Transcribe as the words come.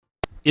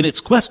In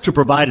its quest to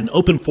provide an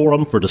open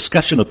forum for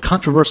discussion of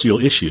controversial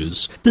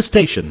issues, this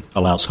station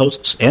allows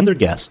hosts and their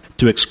guests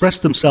to express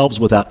themselves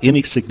without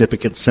any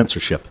significant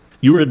censorship.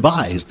 You are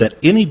advised that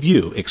any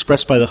view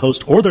expressed by the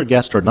host or their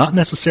guest are not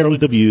necessarily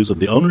the views of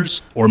the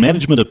owners or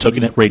management of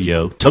TogiNet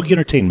Radio, Togi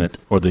Entertainment,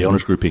 or the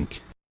Owners Group, Inc.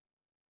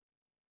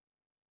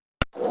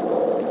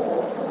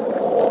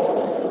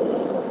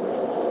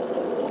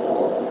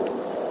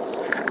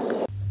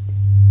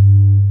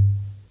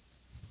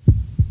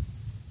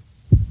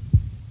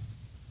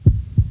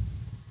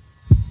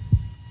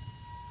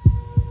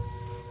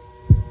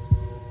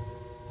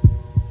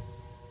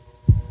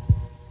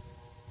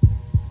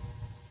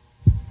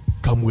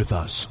 Come with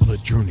us on a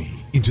journey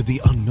into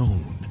the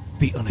unknown,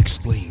 the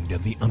unexplained,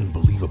 and the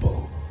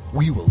unbelievable.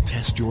 We will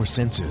test your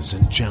senses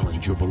and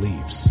challenge your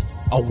beliefs.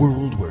 A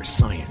world where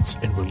science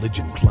and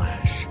religion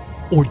clash.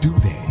 Or do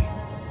they?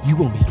 You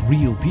will meet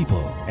real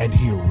people and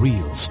hear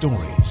real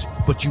stories,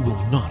 but you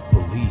will not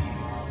believe.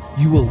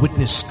 You will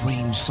witness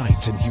strange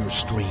sights and hear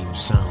strange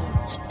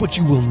sounds, but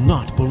you will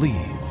not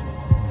believe.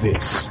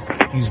 This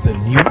is the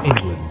New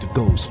England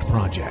Ghost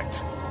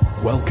Project.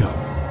 Welcome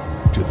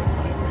to the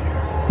nightmare.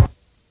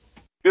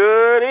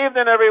 Good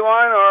evening,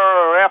 everyone,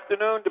 or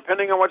afternoon,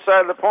 depending on what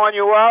side of the pond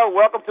you are.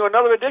 Welcome to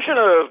another edition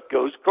of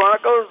Ghost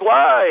Chronicles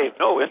Live.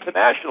 No,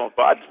 International,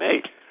 pardon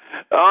me.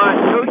 On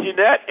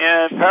TogiNet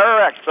and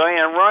Pararex,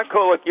 I am Ron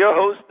Kolick, your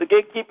host, the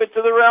gatekeeper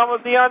to the realm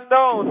of the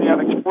unknown, the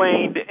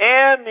unexplained,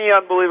 and the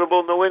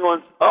unbelievable, New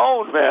England's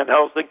own Van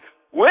Helsing.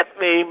 With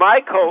me,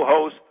 my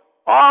co-host,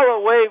 all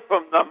the way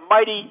from the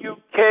mighty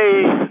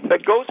UK,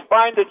 the Ghost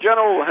Finder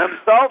General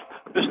himself,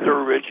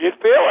 Mr. Richard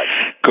Felix.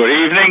 Good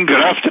evening,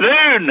 good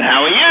afternoon.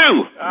 How are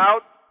you?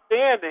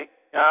 Outstanding.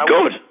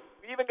 Good.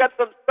 We even got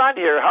some sun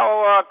here.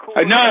 How cool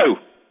I know.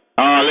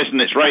 Listen,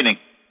 it's raining.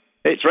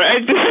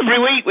 Every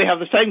week we have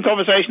the same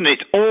conversation.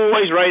 It's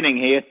always raining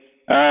here.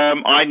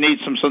 I need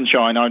some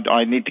sunshine.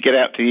 I need to get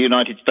out to the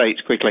United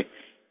States quickly.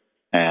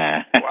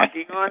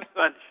 Walking on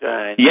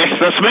sunshine. Yes,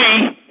 that's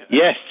me.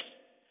 Yes.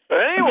 But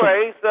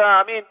anyways,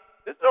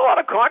 there's a lot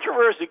of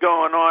controversy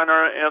going on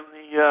in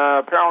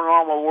the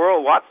paranormal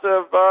world. Lots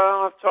of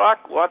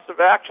talk, lots of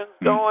actions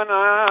going.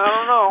 I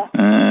don't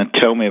know.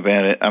 Tell me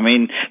about it. I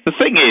mean, the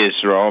thing is,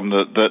 Ron,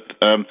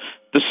 that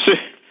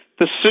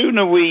the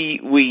sooner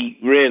we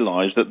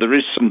realise that there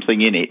is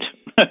something in it,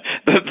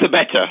 the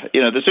better.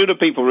 You know, the sooner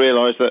people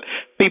realise that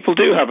people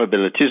do have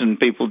abilities and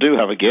people do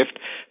have a gift,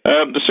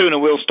 the sooner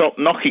we'll stop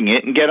knocking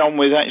it and get on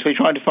with actually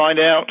trying to find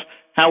out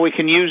how we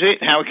can use it,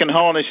 how we can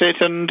harness it,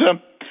 and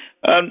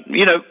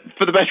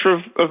for the better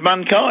of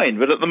mankind.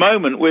 But at the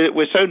moment,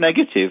 we're so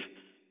negative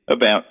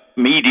about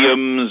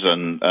mediums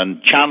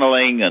and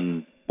channeling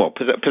and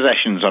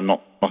possessions. I'm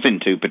not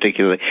into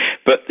particularly,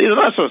 but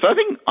that sort of stuff.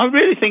 I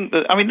really think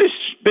that. I mean, this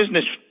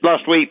business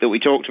last week that we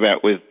talked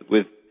about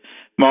with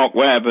Mark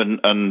Webb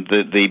and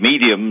the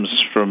mediums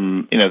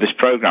from this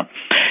program,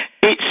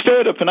 it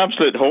stirred up an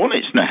absolute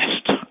hornet's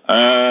nest.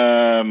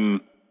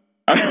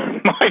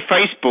 My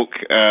Facebook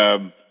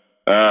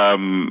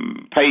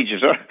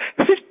pages are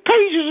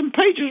pages and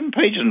pages and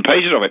pages and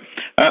pages of it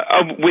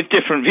with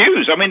different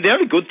views. I mean, the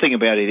only good thing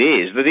about it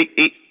is that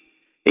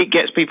it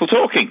gets people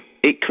talking.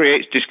 It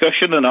creates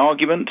discussion and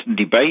argument and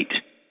debate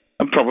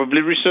and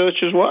probably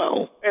research as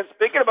well. And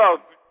speaking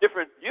about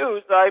different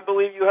views, I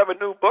believe you have a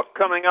new book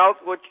coming out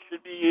which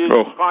should be as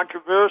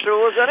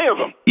controversial as any of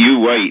them.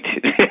 You wait.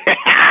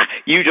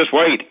 You just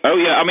wait. Oh,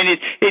 yeah. I mean,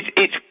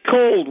 it's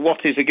called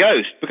What is a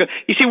Ghost? Because,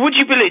 you see, would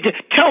you believe...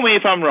 Tell me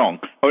if I'm wrong,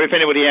 or if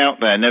anybody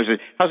out there knows it.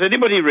 Has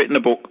anybody written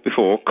a book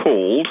before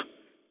called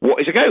What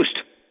is a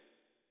Ghost?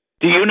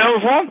 Do you know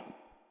of one?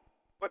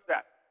 What's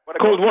that?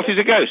 Called What is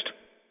a Ghost?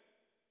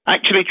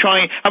 Actually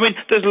trying... I mean,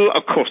 there's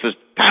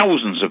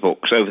thousands of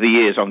books over the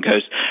years on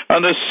ghosts,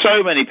 and there's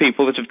so many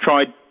people that have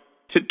tried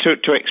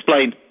to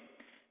explain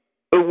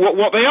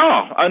what they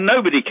are, and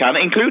nobody can,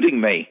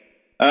 including me.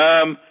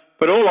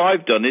 But all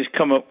I've done is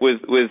come up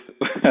with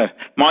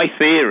my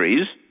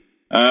theories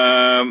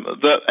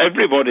that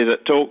everybody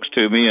that talks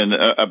to me and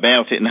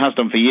about it and has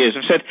done for years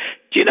have said,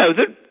 do you know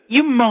that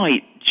you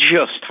might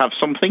just have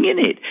something in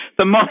it?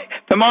 There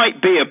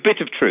might be a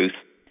bit of truth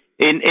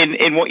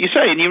in what you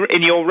say,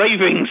 in your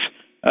ravings.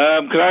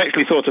 Because I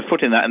actually thought of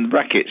putting that in the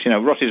brackets,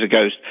 Rot is a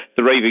Ghost,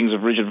 the ravings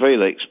of Richard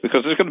Felix,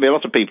 because there's going to be a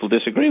lot of people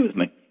disagree with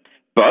me.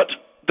 But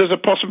there's a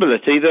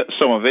possibility that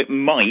some of it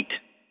might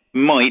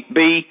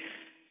be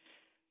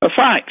a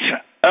fact.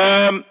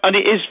 And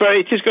it is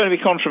going to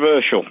be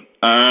controversial.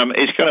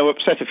 It's going to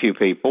upset a few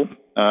people,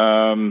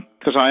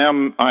 because I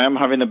am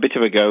having a bit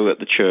of a go at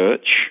the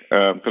church,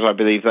 because I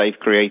believe they've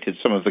created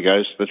some of the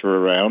ghosts that are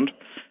around,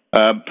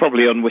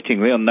 probably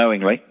unwittingly,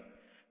 unknowingly.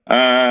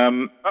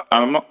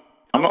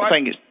 I'm not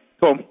saying it's...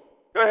 Go on.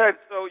 Go ahead.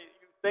 So you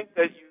think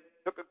that you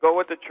took a go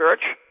at the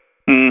church?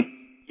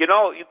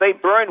 They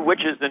burn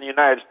witches in the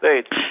United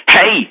States.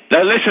 Hey,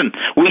 now listen.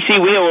 We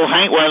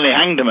only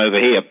hanged them over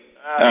here.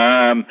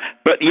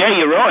 But yeah,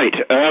 you're right.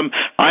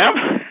 I am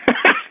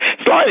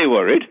slightly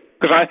worried,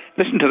 because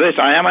listen to this.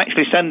 I am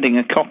actually sending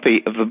a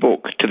copy of the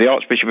book to the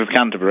Archbishop of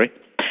Canterbury,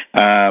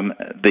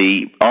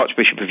 the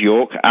Archbishop of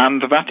York,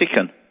 and the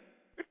Vatican.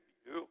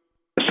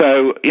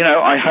 So,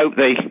 I hope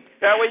they...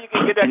 That way you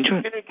can get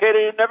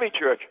excommunicated in every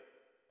church.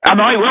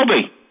 And I will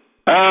be.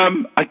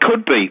 I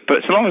could be,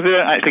 but so long as they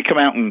don't actually come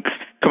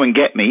and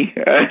get me,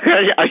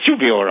 I should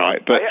be all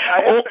right. But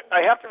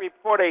I have to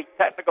report a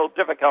technical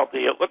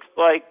difficulty. It looks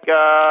like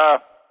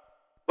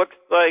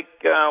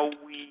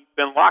we've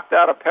been locked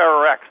out of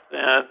PowerX,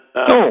 and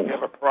we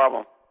have a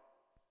problem.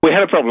 We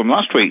had a problem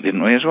last week,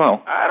 didn't we, as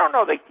well? I don't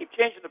know. They keep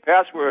changing the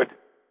password.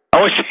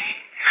 Oh, I see.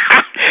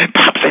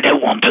 Perhaps they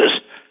don't want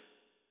us.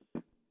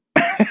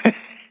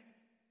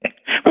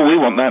 Well, we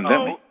want them,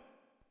 don't we?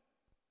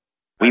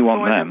 We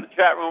want them. In the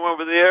chat room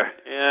over there,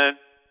 and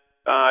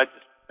I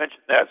just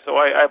mentioned that, so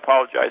I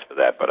apologize for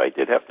that, but I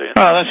did have to...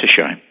 Oh, that's a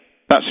shame.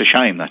 That's a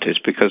shame, that is,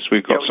 because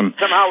we've got some...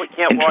 Somehow we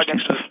can't log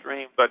into stuff. the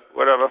stream, but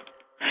whatever.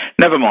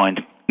 Never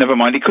mind.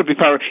 It could be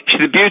See,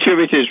 the beauty of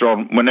it is,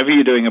 Ron, whenever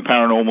you're doing a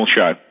paranormal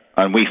show,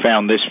 and we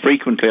found this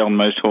frequently on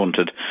Most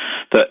Haunted,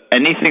 that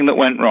anything that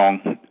went wrong,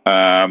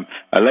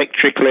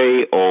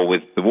 electrically, or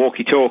with the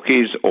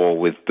walkie-talkies, or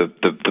with the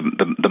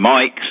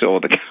mics, or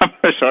the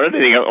cameras, or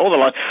anything,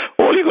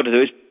 all you've got to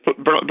do is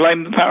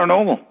blame the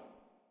paranormal.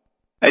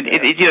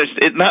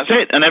 That's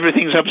it, and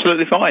everything's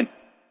absolutely fine.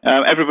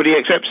 Everybody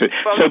accepts it.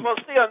 Well,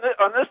 see,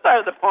 on this side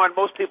of the pond,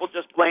 most people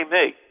just blame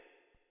me.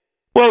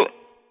 Well,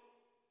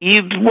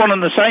 you're one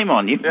and the same,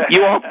 aren't you?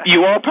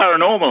 You are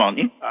paranormal, aren't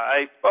you?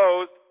 I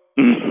suppose.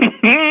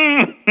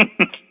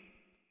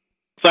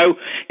 So,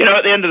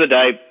 at the end of the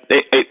day,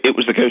 it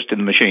was the ghost in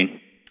the machine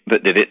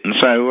that did it, and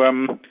so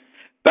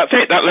that's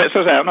it. That lets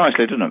us out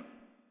nicely, doesn't it?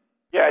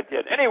 Yeah, it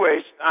did.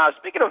 Anyways,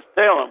 speaking of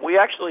Salem, we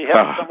actually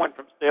have someone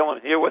from Salem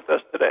here with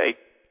us today.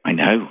 I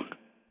know.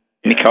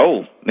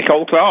 Yeah.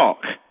 Nicole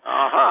Clark.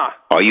 Uh-huh.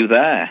 Are you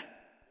there?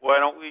 Why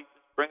don't we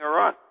just bring her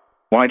on?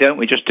 Why don't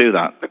we just do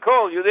that?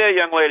 Nicole, you there,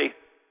 young lady?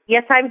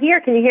 Yes, I'm here.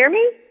 Can you hear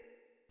me?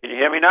 Can you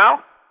hear me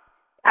now?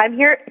 I'm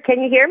here.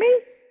 Can you hear me?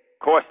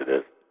 Of course it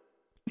is.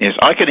 Yes,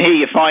 I can hear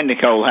you fine,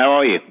 Nicole. How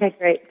are you? Okay,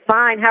 great.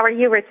 Fine. How are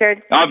you,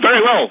 Richard?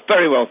 Very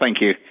well,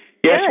 thank you.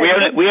 Yes,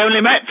 Good. we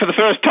only met for the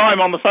first time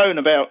on the phone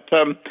about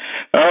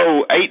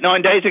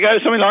 8-9 days ago,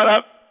 something like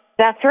that.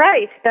 That's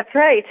right.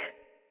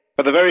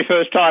 For the very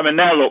first time, and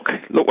now look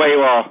where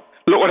you are.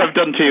 Look what I've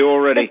done to you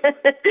already.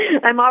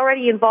 I'm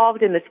already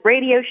involved in this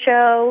radio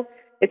show.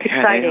 It's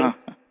exciting.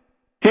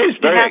 It is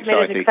very exciting. It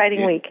has been an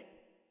exciting week.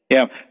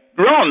 Yeah.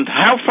 Ron,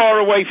 how far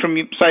away from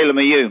Salem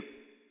are you?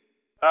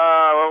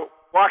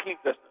 Walking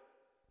distance.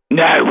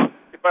 No.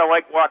 If I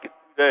like walking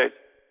 2 days.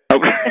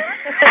 Okay.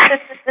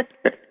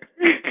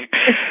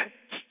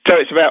 So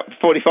it's about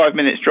 45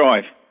 minutes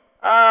drive?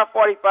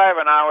 45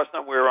 an hour,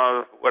 somewhere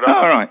on whatever.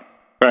 All right.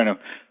 Fair enough.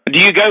 Do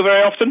you go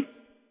very often?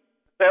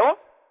 Salem?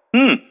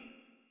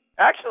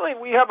 Actually,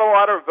 we have a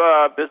lot of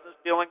business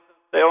dealings in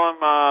Salem.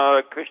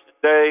 Christian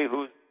Day,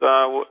 who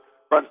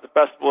runs the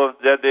Festival of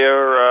the Dead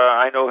there,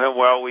 I know him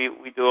well. We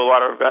do a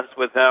lot of events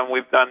with him.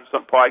 We've done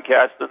some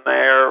podcasts in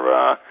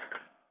there.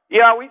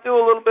 We do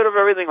a little bit of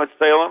everything with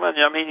Salem. And,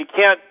 I mean, you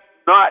can't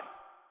not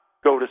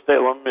go to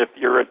Salem if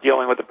you're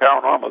dealing with the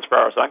paranormal, as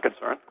far as I'm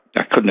concerned.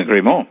 I couldn't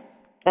agree more.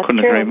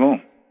 Agree more.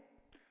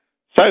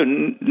 So,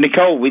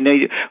 Nicole, we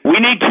need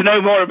to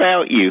know more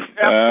about you.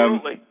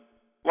 Absolutely.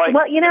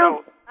 Well, are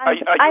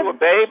you a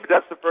babe?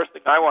 That's the first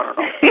thing I want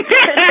to know.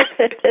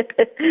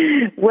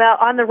 Well,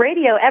 on the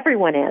radio,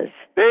 everyone is.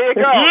 There you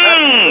go.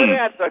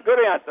 Good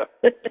answer.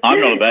 I'm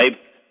not a babe.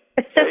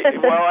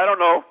 Well, I don't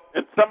know.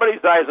 In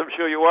somebody's eyes, I'm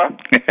sure you are.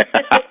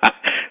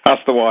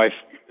 That's the wife.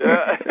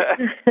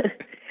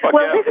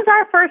 Well, this is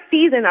our first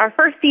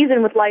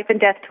season with Life and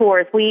Death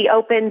Tours. We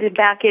opened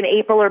back in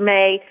April or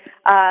May,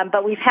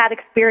 but we've had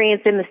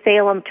experience in the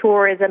Salem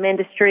tourism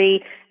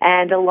industry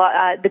and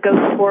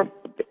the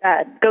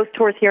ghost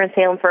tours here in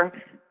Salem for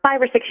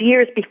 5 or 6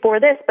 years before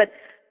this. But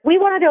we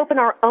wanted to open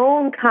our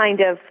own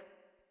kind of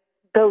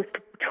ghost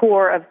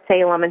tour of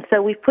Salem, and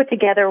so we've put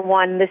together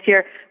one this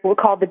year we're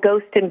called the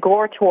Ghost and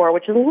Gore Tour,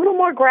 which is a little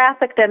more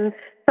graphic than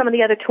some of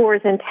the other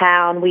tours in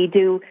town. We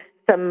do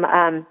some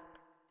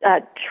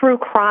true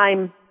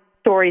crime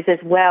stories as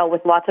well,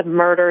 with lots of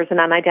murders and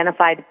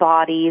unidentified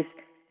bodies,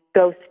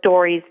 ghost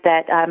stories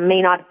that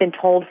may not have been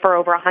told for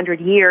over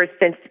 100 years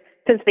since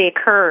they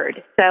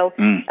occurred. So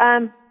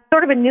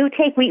sort of a new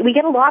take. We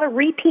get a lot of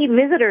repeat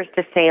visitors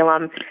to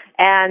Salem,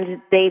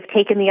 and they've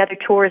taken the other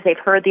tours, they've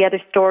heard the other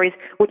stories,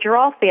 which are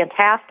all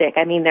fantastic.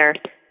 I mean, they're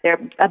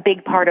a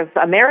big part of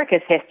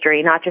America's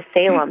history, not just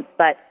Salem's,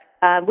 but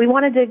we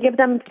wanted to give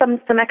them some of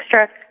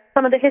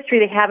the history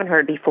they haven't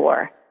heard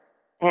before.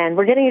 And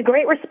we're getting a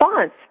great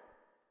response.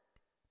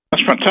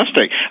 That's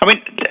fantastic. I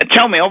mean,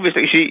 tell me,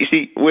 obviously, you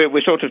see,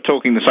 we're sort of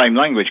talking the same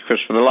language, because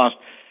for the last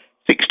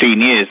 16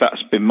 years,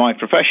 that's been my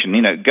profession.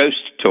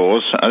 Ghost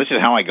tours. This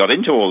is how I got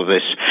into all of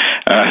this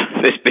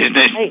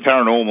business,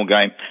 paranormal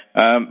game,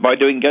 by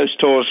doing ghost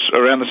tours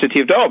around the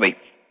city of Derby.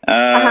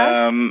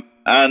 And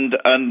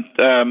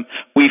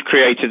we've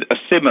created a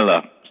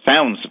similar.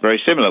 Sounds very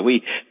similar.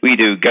 We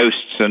do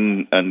ghosts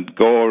and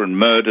gore and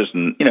murders,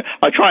 and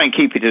I try and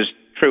keep it as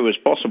true as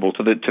possible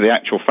to the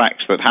actual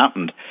facts that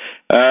happened.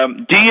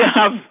 Do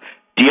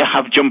you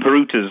have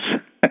jumperooters?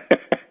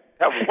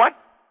 Have what?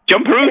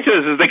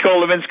 Jumperooters, as they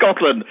call them in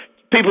Scotland.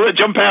 People that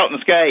jump out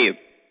and scare you.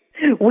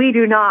 We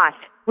do not.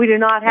 We do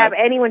not have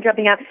anyone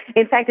jumping out.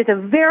 In fact, it's a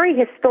very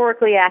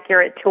historically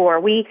accurate tour.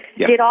 We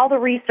did all the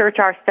research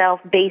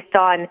ourselves based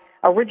on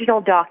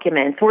original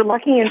documents. We're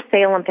lucky in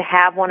Salem to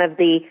have one of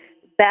the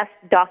best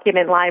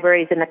document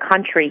libraries in the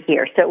country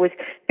here. So it was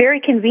very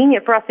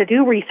convenient for us to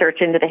do research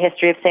into the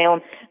history of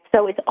Salem.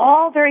 So it's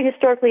all very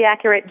historically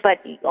accurate, but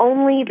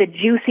only the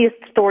juiciest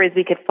stories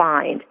we could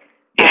find.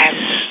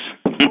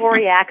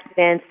 Story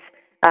accidents,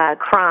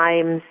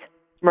 crimes,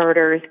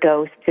 murders,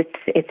 ghosts.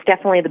 It's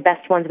definitely the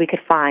best ones we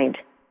could find.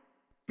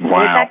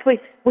 Wow. In fact,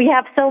 we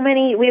have so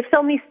many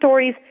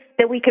stories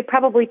that we could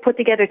probably put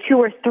together 2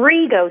 or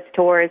 3 ghost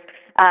tours.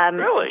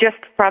 Really?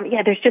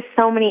 There's just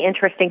so many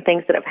interesting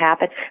things that have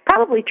happened.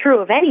 Probably true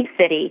of any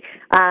city,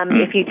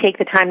 if you take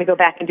the time to go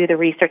back and do the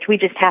research. We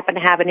just happen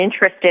to have an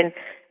interest in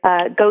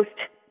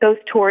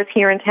ghost tours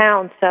here in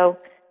town, so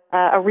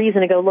a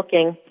reason to go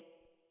looking.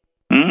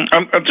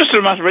 Just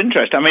a matter of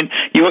interest. I mean,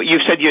 you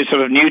said you're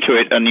sort of new to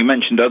it, and you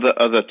mentioned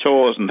other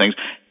tours and things.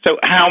 So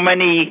how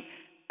many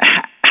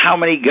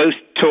ghost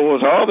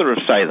tours are there of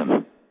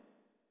Salem?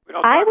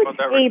 I would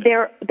say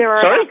there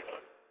are Sorry?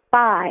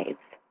 5.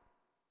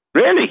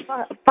 Really?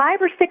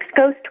 5 or 6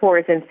 ghost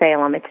tours in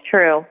Salem. It's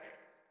true.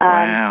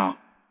 Wow.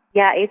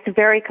 Yeah, it's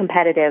very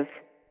competitive,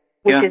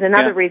 which is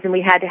another reason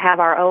we had to have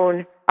our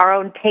own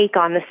take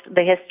on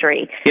the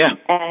history. Yeah.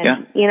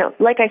 And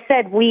like I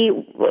said,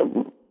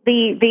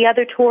 the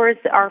other tours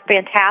are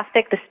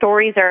fantastic. The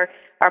stories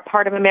are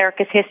part of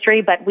America's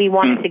history, but we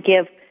wanted to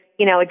give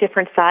a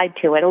different side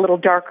to it, a little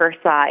darker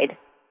side.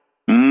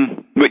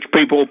 Which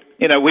people,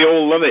 we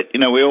all love it.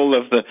 We all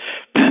love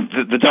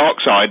the dark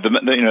side,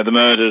 the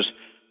murders,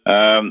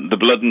 the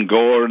blood and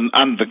gore,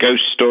 and the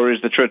ghost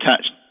stories that are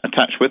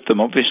attached with them.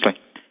 Obviously,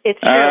 it's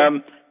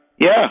true.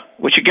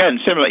 Which again,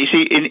 similar. You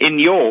see, in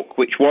York,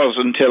 which was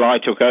until I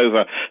took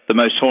over the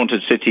most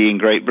haunted city in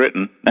Great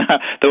Britain,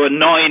 there were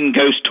 9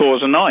 ghost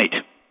tours a night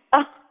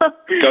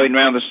going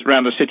around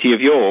the city of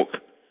York.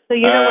 So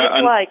you know what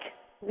it's like.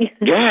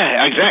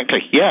 Yeah, exactly.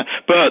 Yeah,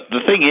 but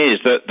the thing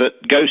is that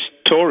ghost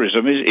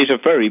tourism is a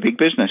very big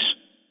business.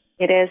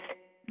 It is.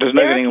 There's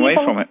no getting away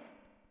from it.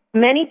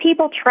 Many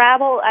people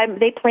travel.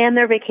 They plan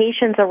their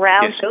vacations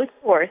around ghost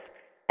tours,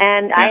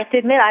 and I have to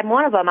admit, I'm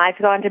one of them. I've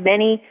gone to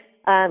many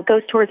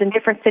ghost tours in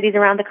different cities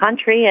around the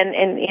country and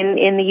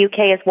in the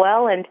UK as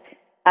well, and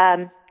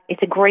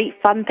it's a great,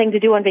 fun thing to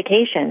do on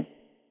vacation.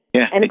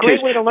 Yeah, and a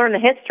great way to learn the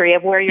history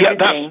of where you're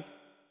visiting.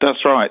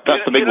 That's right.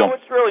 That's the big one.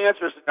 What's really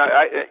interesting,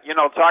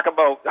 talk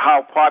about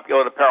how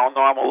popular the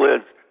paranormal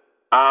is.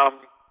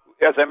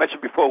 As I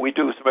mentioned before, we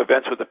do some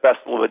events with the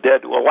Festival of the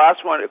Dead. Well,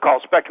 last one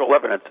called Spectral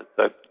Evidence. It's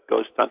a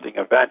ghost hunting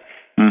event.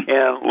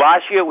 And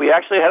last year, we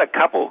actually had a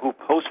couple who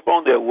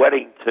postponed their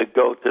wedding to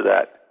go to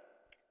that.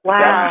 Wow.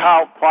 That's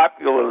how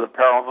popular the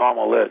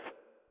paranormal is.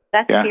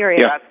 That's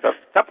serious. Yeah. That's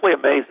simply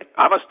amazing.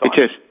 I'm astonished.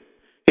 It is.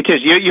 It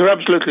is. You're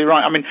absolutely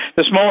right. I mean,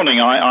 this morning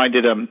I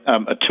did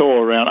a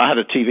tour around. I had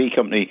a TV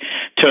company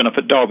turn up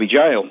at Derby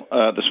Jail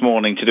this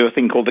morning to do a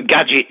thing called the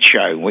Gadget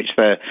Show, which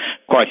they're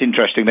quite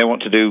interesting. They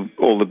want to do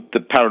all the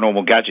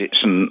paranormal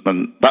gadgets and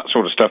that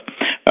sort of stuff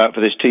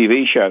for this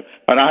TV show.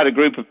 And I had a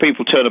group of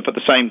people turn up at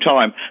the same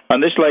time.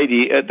 And this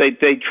lady,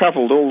 they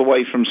travelled all the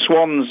way from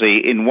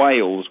Swansea in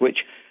Wales,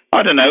 which,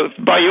 I don't know,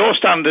 by your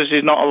standards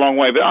is not a long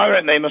way, but I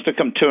reckon they must have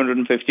come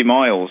 250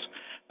 miles.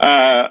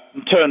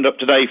 Turned up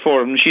today for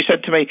them. She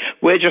said to me,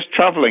 we're just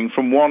travelling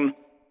from on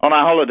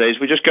our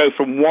holidays, we just go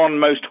from one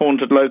most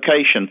haunted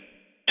location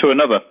to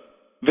another,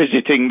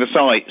 visiting the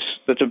sites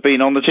that have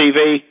been on the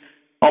TV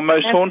on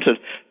Most Haunted.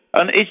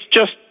 And it's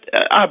just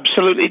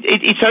absolutely,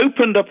 it's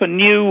opened up a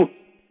new,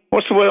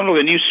 what's the word I'm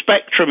looking, a new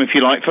spectrum, if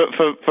you like,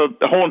 for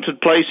haunted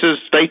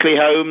places, stately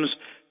homes.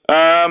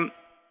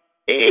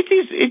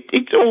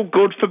 It's all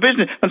good for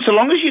business. And so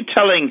long as you're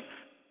telling,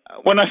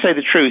 when I say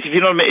the truth, if you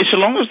know what I mean, so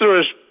long as there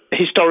is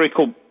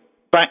historical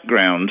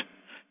background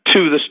to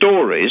the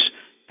stories,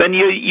 then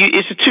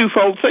it's a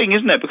twofold thing,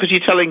 isn't it? Because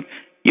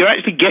you're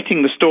actually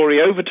getting the story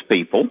over to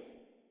people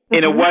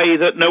in a way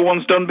that no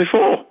one's done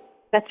before.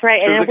 That's right.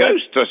 Through the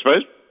ghosts, I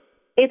suppose.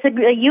 It's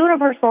a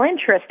universal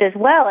interest as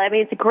well. I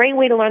mean, it's a great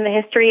way to learn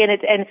the history,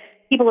 and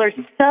people are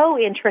so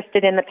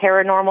interested in the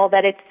paranormal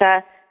that it's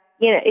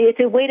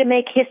a way to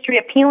make history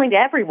appealing to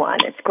everyone.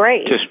 It's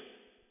great.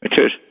 It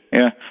is.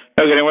 Yeah.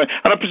 Okay, anyway.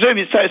 And I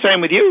presume it's the same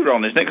with you,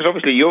 Ron, isn't it? Because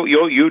obviously you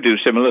do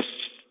similar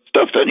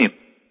stuff, don't you?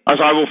 As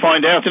I will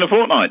find out in a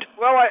fortnight.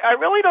 Well, I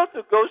really don't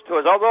do ghost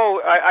tours,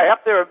 although I have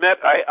to admit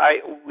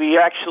we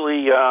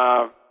actually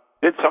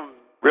did some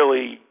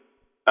really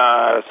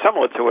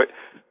similar to it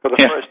for the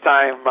first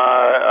time.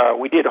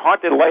 We did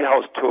haunted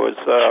lighthouse tours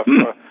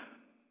for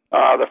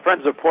the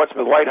Friends of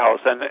Portsmouth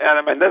Lighthouse. And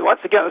then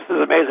once again, this is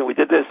amazing. We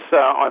did this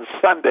on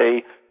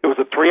Sunday. It was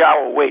a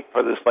 3-hour wait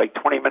for this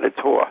 20-minute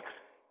tour.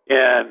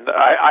 And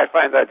I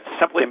find that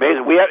simply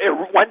amazing.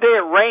 One day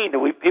it rained,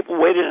 and people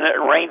waited in it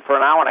rained for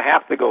an hour and a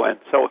half to go in.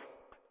 So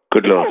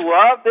Good Lord. People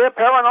love their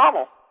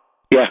paranormal.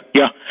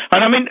 Yeah.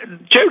 And I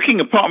mean, joking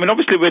apart, I mean,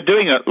 obviously we're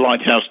doing a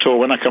lighthouse tour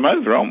when I come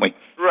over, aren't we?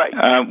 Right.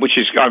 Which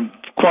is, I'm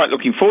quite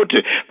looking forward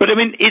to. But I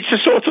mean, it's the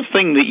sort of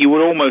thing that you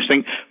would almost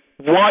think,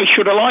 why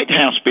should a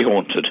lighthouse be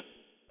haunted?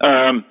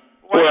 Why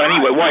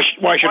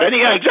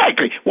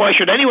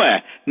should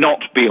anywhere not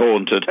be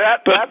haunted?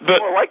 That's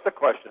more like the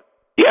question.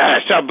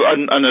 Yes,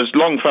 and as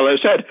Longfellow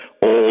said,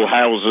 all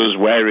houses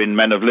wherein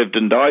men have lived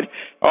and died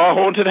are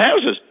haunted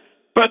houses.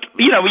 But,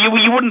 you know,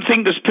 you wouldn't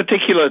think there's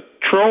particular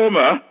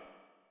trauma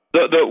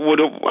that would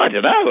have, I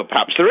don't know,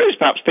 perhaps there is,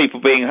 perhaps people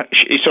being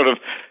sort of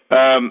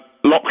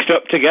locked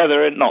up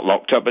together, not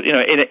locked up, but, you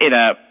know,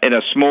 in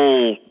a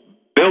small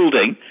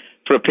building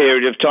for a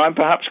period of time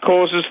perhaps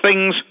causes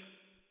things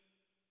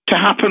to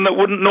happen that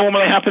wouldn't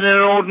normally happen in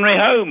an ordinary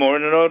home or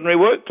in an ordinary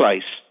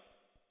workplace.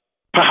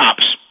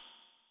 Perhaps.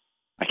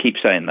 I keep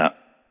saying that.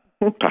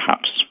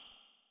 Perhaps.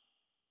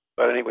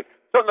 But anyway,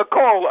 so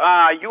Nicole,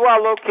 you are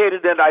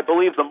located in, I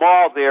believe, the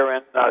mall there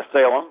in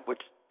Salem,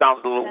 which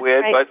sounds a little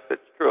weird, right. but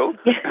it's true.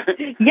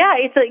 Yeah,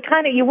 it's a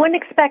kind of, you wouldn't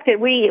expect it.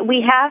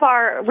 We have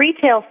our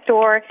retail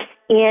store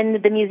in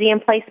the Museum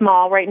Place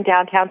Mall right in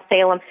downtown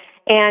Salem.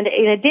 And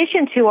in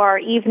addition to our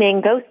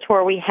evening ghost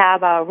tour, we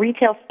have a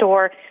retail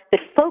store that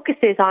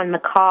focuses on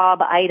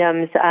macabre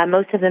items.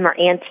 Most of them are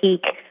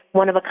antique,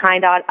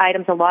 one-of-a-kind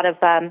items, a lot of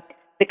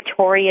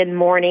Victorian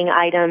mourning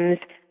items,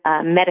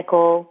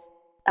 medical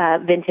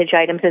vintage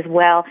items as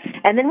well.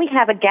 And then we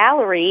have a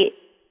gallery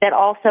that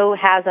also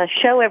has a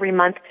show every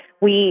month.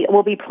 We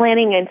will be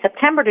planning in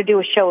September to do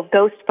a show of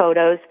ghost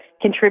photos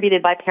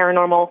contributed by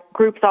paranormal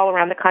groups all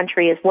around the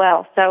country as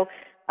well. So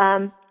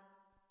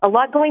a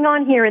lot going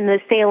on here in the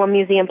Salem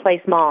Museum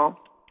Place Mall.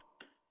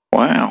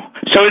 Wow.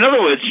 So in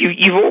other words,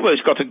 you've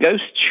almost got a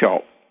ghost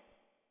shop.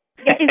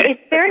 It's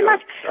very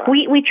much,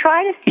 we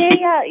try to stay,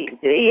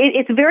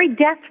 it's very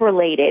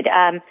death-related,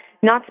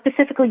 not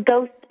specifically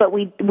ghosts, but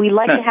we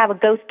like to have a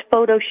ghost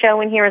photo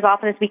show in here as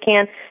often as we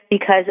can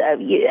because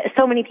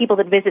so many people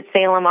that visit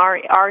Salem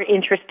are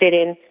interested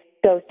in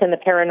ghosts and the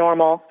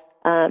paranormal.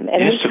 And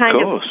yes, we kind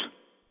of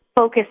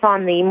focus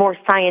on the more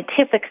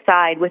scientific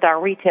side with our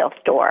retail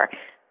store,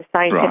 the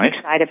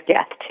scientific side of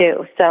death,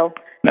 too. So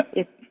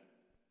it's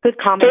good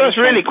combination.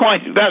 So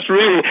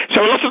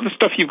so a lot of the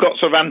stuff you've got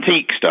sort of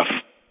antique stuff.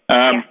 Go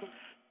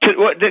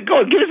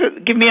on,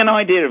 give me an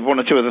idea of one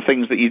or two of the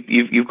things that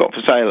you've got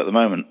for sale at the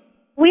moment.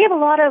 We have a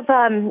lot of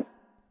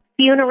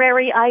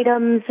funerary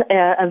items,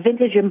 a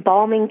vintage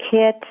embalming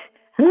kit,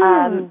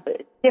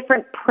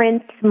 different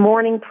prints,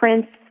 mourning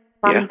prints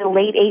from the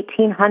late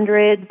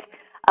 1800s,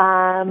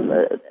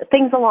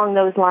 things along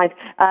those lines.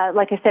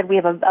 Like I said, we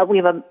have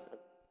a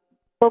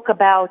book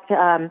about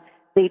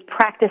the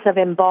practice of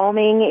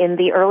embalming in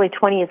the early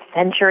 20th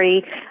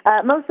century,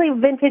 mostly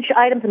vintage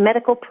items,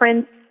 medical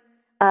prints.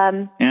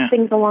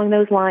 Things along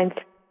those lines.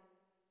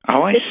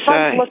 It's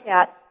fun to look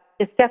at.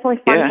 It's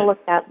definitely fun to look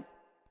at.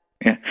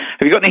 Yeah.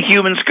 Have you got any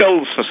human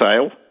skulls for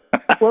sale?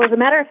 Well, as a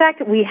matter of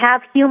fact, we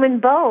have human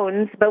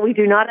bones, but we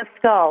do not have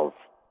skulls.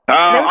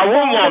 I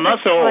want one,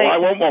 that's all. I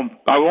want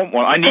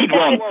one. I need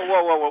one.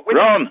 Whoa.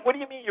 Ron. What do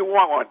you mean you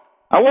want one?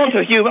 I want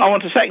a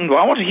second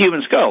one. I want a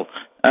human skull.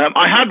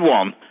 I had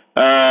one.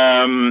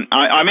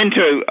 I'm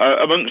into,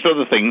 amongst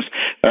other things,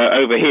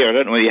 over here, I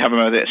don't know whether you have them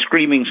over there,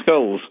 screaming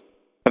skulls.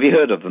 Have you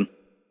heard of them?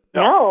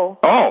 No.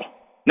 Oh,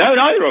 no,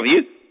 neither of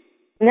you.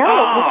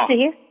 No, do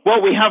you?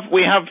 Well, we have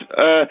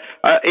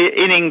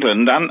in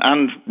England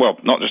and well,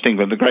 not just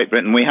England, the Great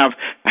Britain, we have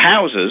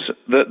houses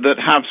that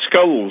have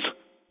skulls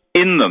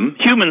in them,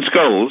 human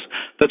skulls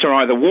that are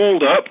either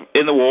walled up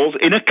in the walls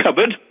in a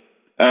cupboard,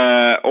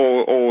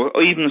 or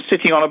even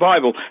sitting on a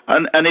Bible.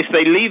 And if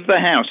they leave the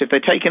house, if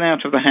they're taken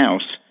out of the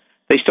house,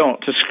 they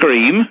start to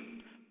scream,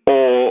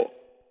 or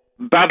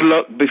bad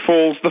luck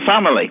befalls the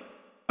family.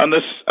 And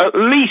there's at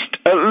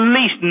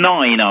least 9,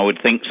 I would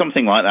think,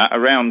 something like that,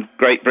 around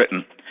Great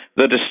Britain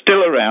that are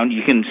still around.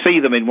 You can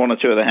see them in one or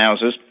two of the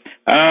houses.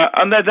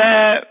 And they're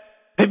there.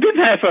 They've been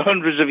there for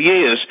hundreds of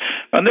years,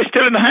 and they're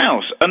still in the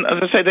house. And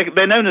as I say,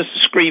 they're known as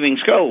screaming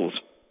skulls.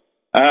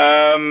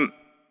 And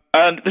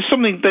there's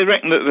something, they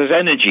reckon that there's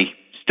energy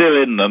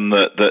still in them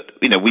that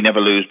you know, we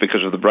never lose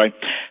because of the brain.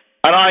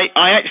 And I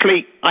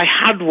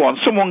had one.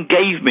 Someone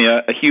gave me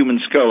a human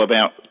skull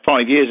about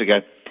 5 years ago.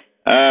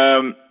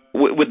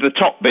 With the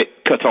top bit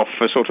cut off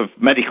for sort of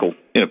medical,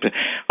 you know,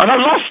 and I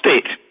lost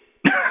it.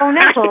 Oh,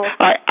 no.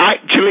 I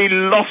actually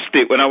lost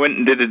it when I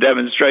went and did a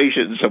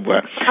demonstration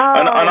somewhere. Oh.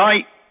 And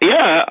I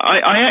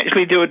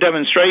actually do a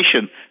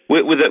demonstration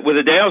with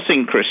a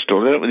dowsing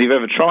crystal. I don't know if you've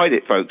ever tried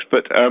it, folks,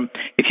 but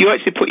if you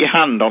actually put your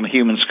hand on a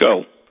human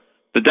skull,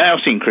 the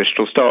dowsing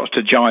crystal starts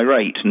to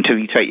gyrate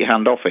until you take your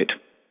hand off it.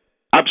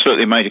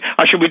 Absolutely amazing.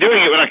 I should be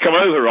doing it when I come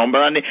over, Ron,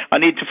 but I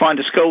need to find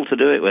a skull to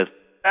do it with.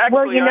 Actually,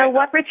 well, you know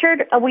what,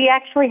 Richard? We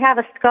actually have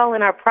a skull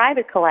in our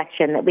private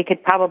collection that we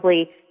could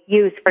probably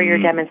use for your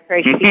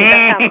demonstration. Because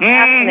that sounds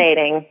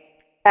fascinating.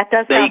 That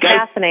does sound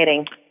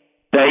fascinating.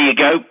 There you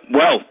go.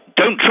 Well,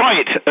 don't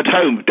try it at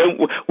home. Don't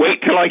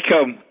wait till I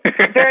come.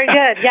 Very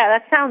good. Yeah,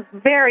 that sounds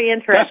very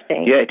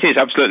interesting. Yeah, it is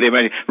absolutely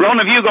amazing. Ron,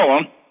 have you got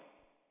one?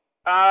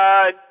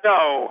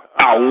 No.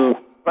 Oh.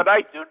 But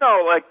I do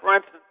know, like, for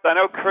instance, I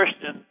know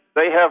Christians,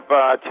 they have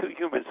two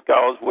human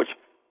skulls, which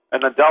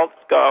an adult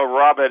skull,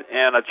 Robert,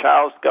 and a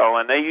child skull,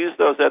 and they use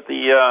those at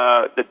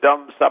the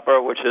Dumb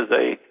Supper, which is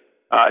a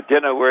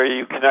dinner where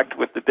you connect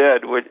with the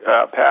dead,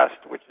 past,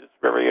 which is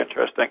very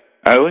interesting.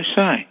 Oh, I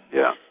say.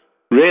 Yeah.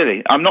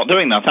 Really? I'm not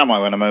doing that, am I,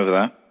 when I'm over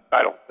there?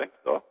 I don't think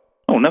so.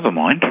 Oh, never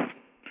mind.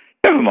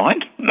 Never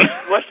mind.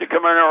 Unless you're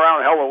coming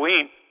around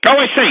Halloween. Oh,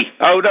 I see.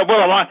 Oh, no,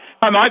 well,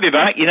 I might be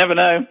back. You never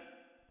know.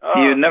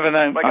 You never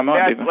know. Like I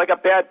might be back. Like a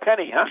bad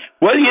penny, huh?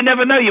 Well, you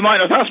never know. You might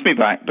not ask me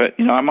back, but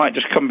I might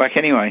just come back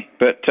anyway.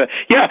 But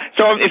yeah,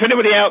 so if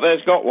anybody out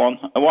there's got one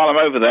while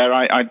I'm over there,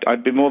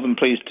 I'd be more than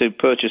pleased to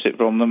purchase it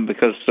from them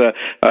because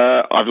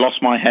I've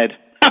lost my head.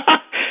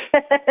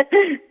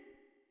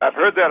 I've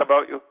heard that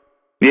about you.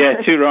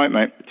 Yeah, too right,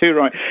 mate. Too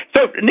right.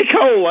 So,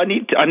 Nicole,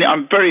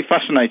 I'm very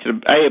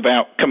fascinated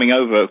about coming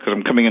over because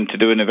I'm coming in to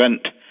do an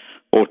event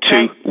or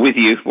two with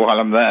you while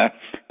I'm there.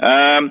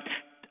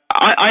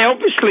 I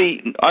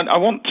obviously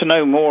want to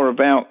know more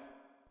about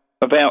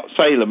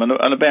Salem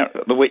and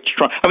about the witch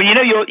trial. I mean,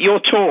 your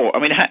tour. I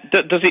mean,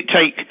 does it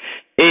take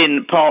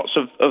in parts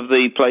of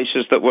the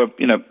places that were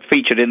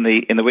featured in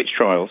the witch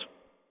trials?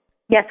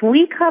 Yes,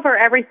 we cover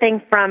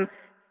everything from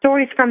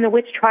stories from the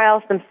witch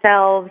trials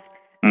themselves,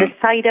 the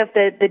site of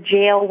the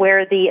jail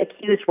where the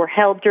accused were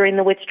held during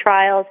the witch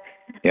trials.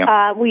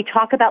 Yeah. We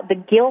talk about the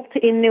guilt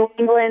in New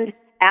England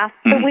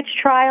after the witch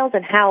trials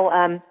and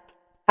how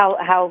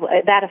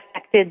that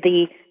affected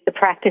the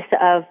practice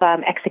of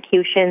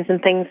executions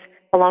and things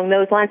along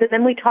those lines. And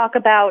then we talk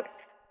about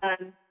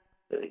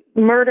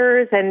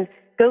murders and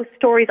ghost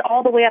stories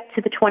all the way up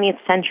to the 20th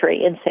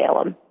century in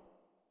Salem.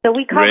 So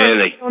we cover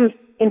Salem's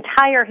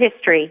entire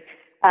history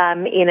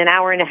in an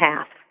hour and a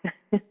half.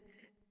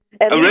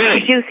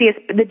 Really?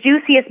 The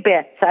juiciest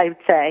bits, I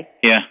would say.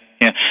 Yeah.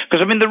 Yeah, because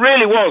I mean, there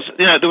really was,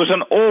 there was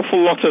an awful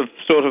lot of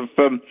sort of,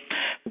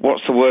 what's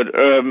the word?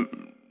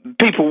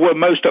 People were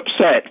most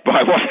upset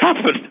by what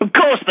happened. Of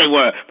course they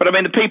were, but I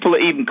mean, the people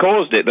that even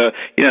caused it,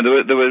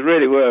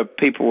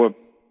 people were,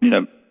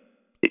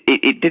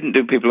 it didn't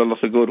do people a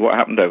lot of good. What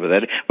happened over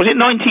there? Was it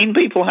 19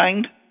 people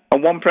hanged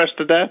and one pressed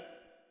to death?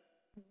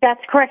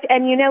 That's correct.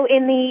 And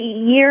in the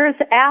years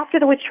after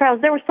the witch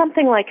trials, there was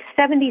something like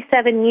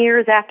 77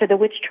 years after the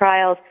witch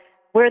trials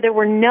where there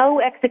were no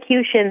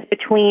executions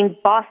between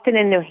Boston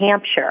and New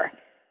Hampshire.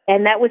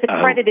 And that was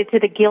accredited to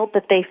the guilt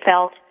that they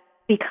felt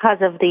because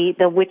of the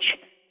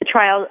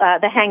trial,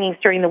 the hangings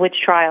during the witch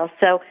trials.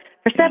 So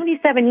for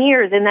 77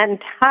 years in that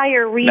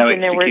entire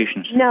region, there were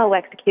no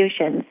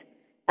executions.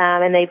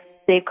 And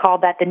they've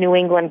called that the New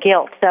England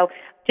guilt. So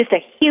just a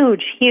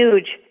huge,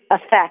 huge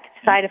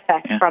side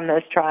effect from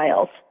those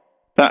trials.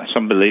 That's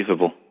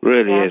unbelievable.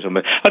 Really is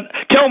unbelievable.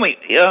 Tell me,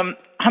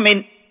 I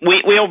mean,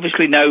 we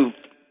obviously know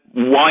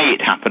why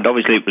it happened.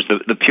 Obviously, it was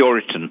the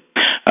Puritan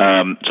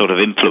sort of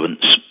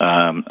influence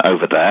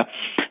over there,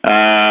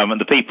 and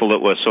the people that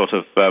were sort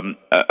of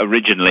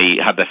originally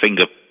had their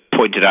finger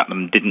pointed at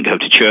them didn't go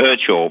to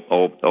church, or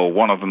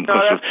one of them. No,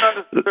 that's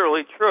not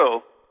necessarily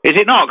true. Is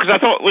it not? Because I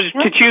thought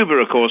Tituba,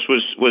 of course,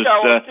 was.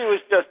 No, it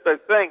was just a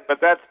thing.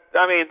 But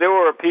there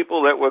were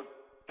people that were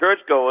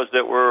churchgoers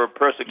that were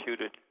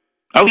persecuted.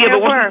 Oh yeah,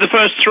 but wasn't the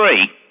first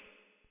three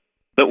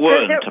that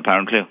weren't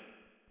apparently?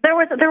 There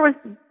was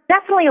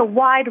definitely a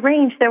wide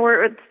range. There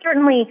were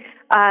certainly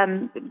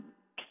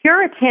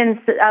Puritans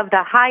of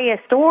the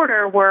highest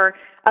order were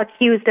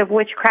accused of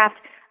witchcraft.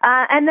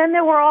 And then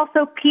there were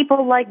also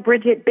people like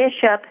Bridget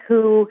Bishop,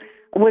 who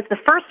was the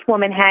first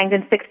woman hanged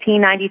in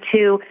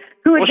 1692.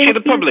 Was she the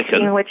publican?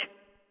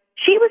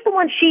 She was the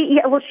one.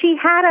 She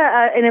had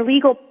an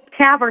illegal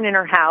tavern in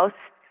her house.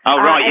 Oh,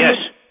 right, yes.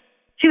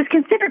 She was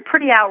considered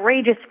pretty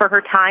outrageous for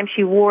her time.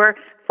 She wore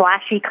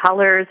flashy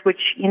colors,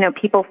 which,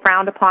 people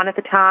frowned upon at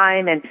the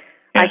time, and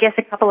I guess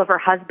a couple of her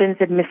husbands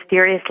had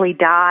mysteriously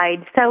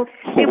died. So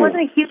it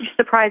wasn't a huge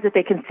surprise that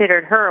they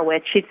considered her a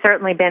witch. She'd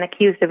certainly been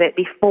accused of it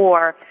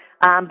before,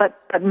 but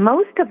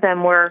most of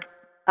them were,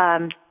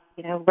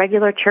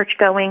 regular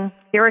church-going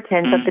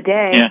Puritans of the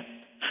day. Yeah.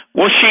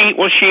 Was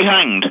she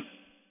hanged?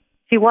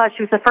 She was.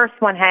 She was the first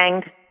one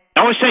hanged.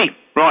 Oh, I see.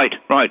 Right.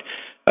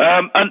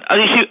 And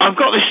you see, I've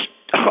got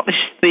this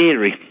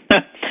theory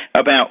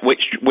about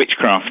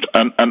witchcraft,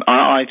 and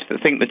I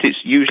think that it's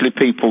usually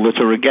people that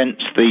are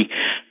against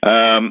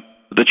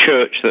the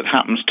church that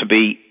happens to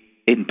be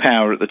in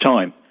power at the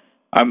time.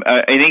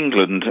 In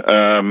England,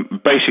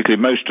 basically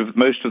most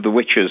of the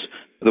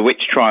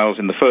witch trials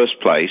in the first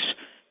place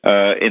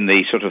in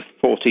the sort of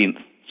 14th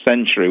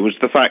century was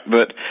the fact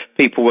that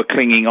people were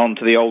clinging on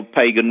to the old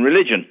pagan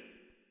religion.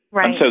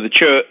 Right. And so the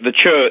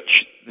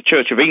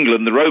Church of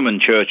England, the Roman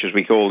Church as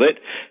we called it,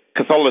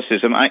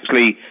 Catholicism,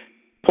 actually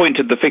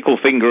pointed the fickle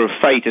finger of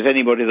fate at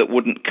anybody that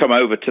wouldn't come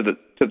over to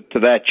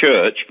their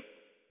church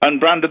and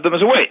branded them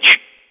as a witch.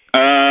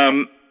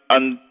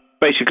 And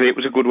basically it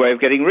was a good way of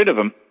getting rid of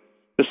them.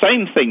 The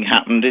same thing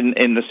happened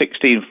in the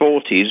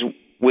 1640s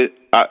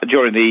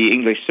during the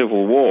English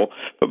Civil War,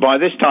 but by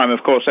this time,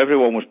 of course,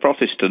 everyone was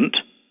Protestant,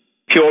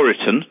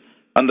 Puritan,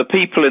 and the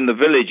people in the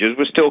villages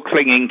were still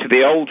clinging to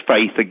the old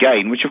faith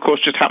again, which of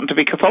course just happened to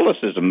be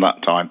Catholicism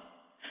that time.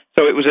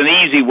 So it was an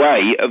easy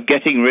way of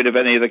getting rid of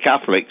any of the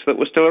Catholics that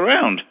were still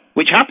around,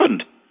 which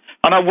happened.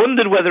 And I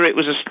wondered whether it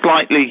was a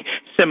slightly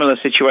similar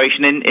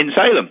situation in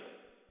Salem.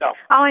 No.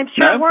 Oh, I'm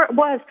sure it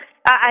was.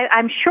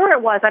 I'm sure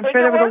it was. I'm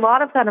sure there was a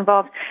lot of that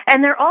involved.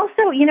 And there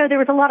also, there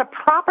was a lot of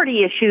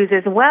property issues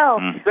as well.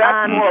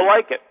 That's more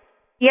like it.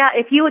 Yeah,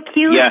 if you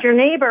accused your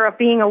neighbor of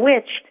being a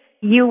witch,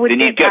 you would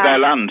get their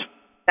land.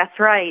 That's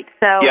right.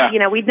 So,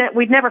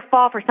 we'd never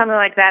fall for something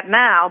like that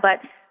now,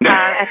 but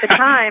at the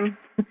time,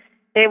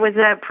 it was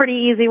a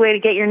pretty easy way to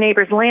get your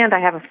neighbor's land,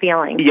 I have a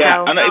feeling. Yeah,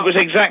 so, and it was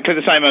exactly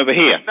the same over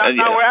here.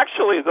 No,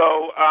 actually,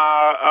 though,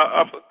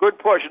 a good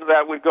portion of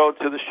that would go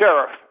to the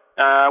sheriff,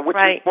 which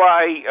is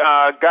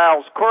why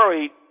Giles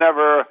Corey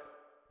never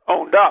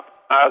owned up.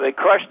 They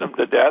crushed him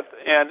to death,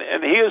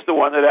 and he is the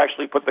one that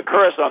actually put the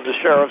curse on the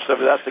sheriffs of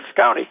Essex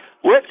County,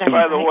 which,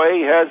 by the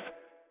way, has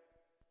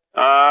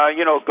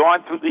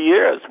gone through the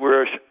years,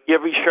 where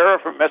every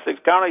sheriff from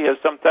Essex County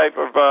has some type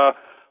of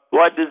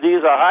blood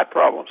disease or heart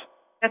problems.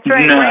 That's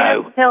right.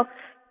 No.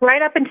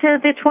 Right up until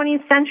the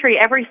 20th century,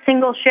 every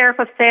single sheriff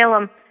of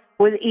Salem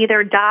was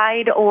either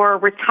died or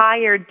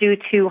retired due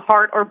to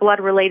heart or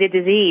blood-related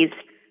disease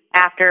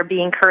after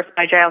being cursed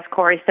by Giles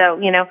Corey. So,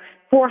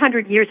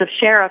 400 years of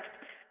sheriffs.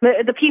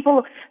 The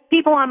people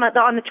on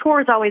the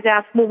tours always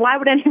ask, well, why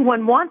would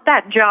anyone want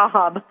that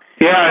job?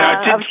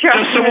 Yeah, does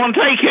someone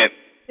take it?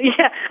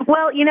 Yeah,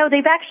 well,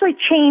 they've actually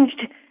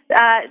changed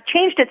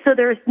it so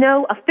there's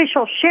no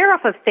official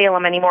sheriff of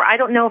Salem anymore. I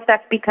don't know if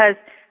that's because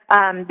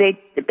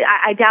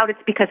I doubt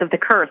it's because of the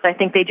curse. I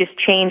think they just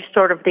changed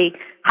sort of the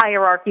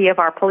hierarchy of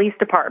our police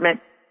department.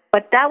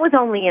 But that was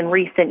only in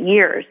recent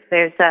years.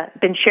 There's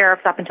been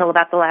sheriffs up until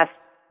about the last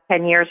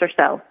 10 years or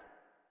so.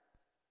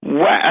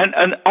 Well,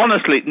 and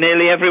honestly,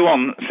 nearly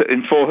everyone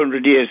in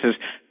 400 years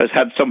has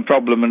had some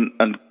problem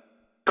and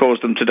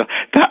caused them to die.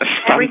 That's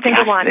fantastic. Every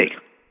single one.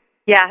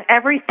 Yeah,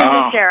 every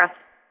single sheriff.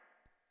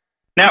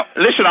 Now,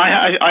 listen,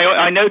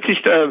 I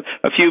noticed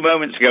a few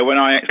moments ago when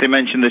I actually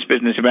mentioned this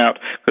business about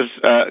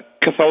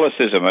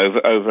Catholicism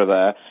over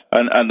there,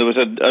 and there was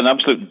an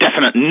absolute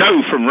definite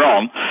no from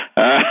Ron,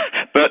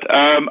 but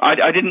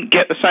I didn't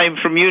get the same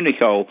from you,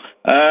 Nicole.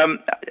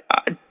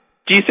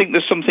 Do you think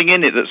there's something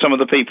in it that some of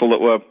the people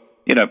that were,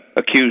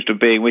 accused of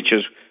being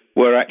witches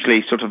were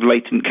actually sort of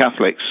latent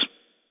Catholics?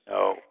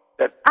 No.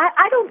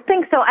 I don't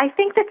think so. I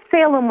think that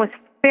Salem was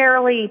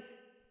fairly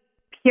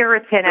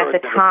Puritan at the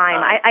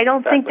time. I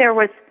don't think there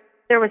was.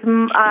 I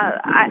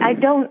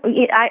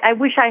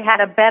wish I had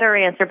a better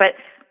answer, but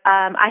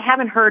I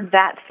haven't heard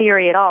that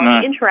theory at all. No.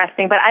 It's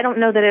interesting, but I don't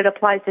know that it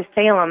applies to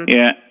Salem.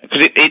 Yeah,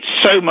 because it's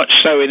so much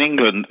so in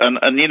England, and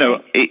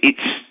it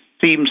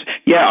seems.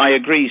 Yeah, I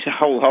agree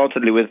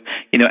wholeheartedly with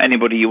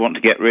anybody you want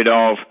to get rid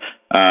of.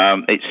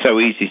 It's so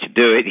easy to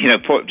do it.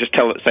 Just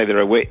say they're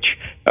a witch.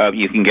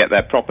 You can get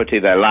their property,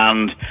 their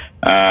land.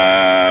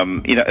 A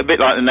bit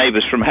like the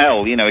neighbours from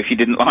hell. If you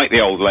didn't like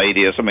the old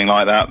lady or something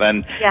like that,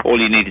 then all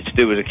you needed to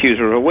do was accuse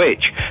her of a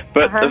witch.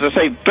 But as I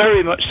say,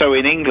 very much so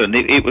in England,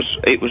 it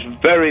was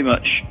very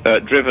much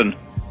driven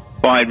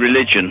by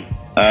religion.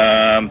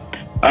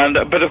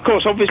 But of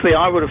course, obviously,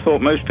 I would have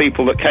thought most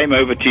people that came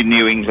over to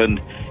New England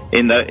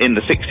in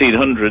the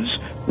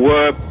 1600s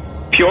were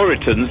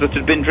Puritans that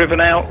had been driven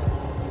out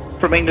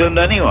from England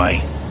anyway.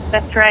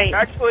 That's right.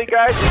 Actually,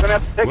 guys, we're going to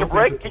have to take a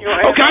break. Can you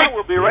hang on?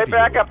 We'll be right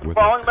back after the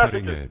following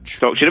messages.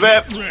 Talk to you in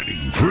a bit.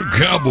 Ready for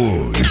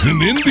Cowboys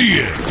and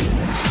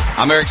Indians.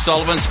 I'm Eric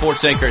Sullivan,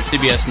 sports anchor at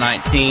CBS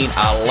 19.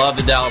 I love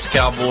the Dallas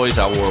Cowboys.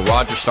 I wore a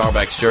Roger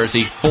Staubach's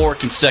jersey 4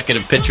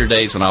 consecutive picture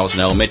days when I was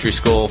in elementary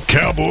school.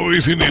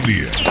 Cowboys and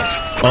Indians,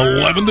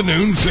 11 to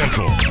noon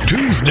Central,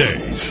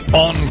 Tuesdays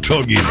on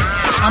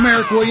TogiNet. I'm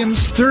Eric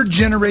Williams,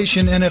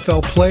 third-generation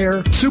NFL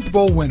player, Super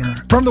Bowl winner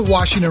from the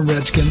Washington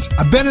Redskins.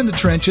 I've been in the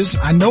trenches.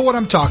 I know what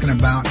I'm talking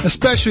about,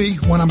 especially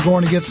when I'm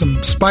going to get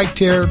some spiked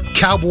hair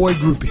cowboy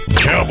groupie.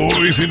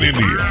 Cowboys and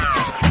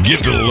Indians,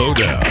 get the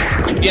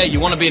lowdown. Yeah, you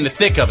want to be in the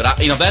thick of it.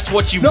 That's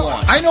what you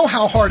want. I know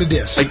how hard it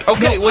is.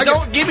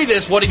 Don't give me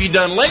this. What have you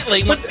done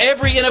lately? But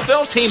every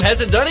NFL team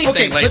hasn't done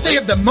anything lately. But they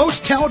have the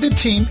most talented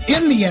team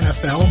in the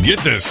NFL. Get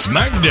the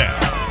smackdown.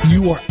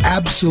 You are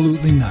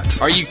absolutely nuts.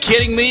 Are you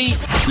kidding me?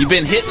 You've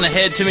been hit in the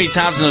head too many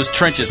times in those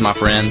trenches, my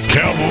friend.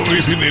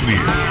 Cowboys and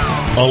Indians,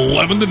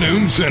 11 to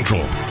noon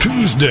Central,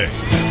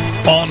 Tuesdays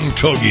on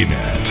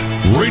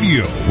TogiNet.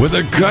 Radio with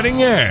a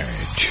cutting edge.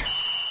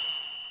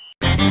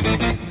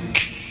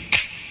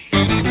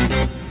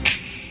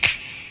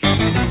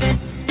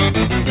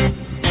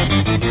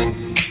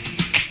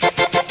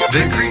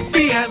 They're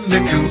creepy and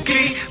they're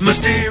kooky,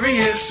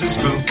 mysterious and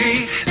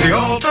spooky. They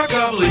all talk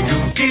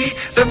gobbledygooky,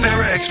 the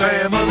Parax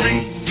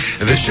family.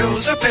 The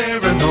shows are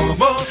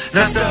paranormal,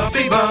 not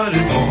stuffy but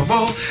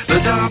informal.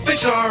 The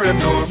topics are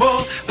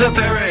abnormal, the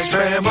Parax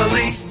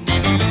family.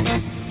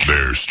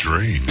 They're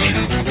strange,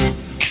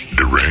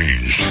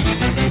 deranged,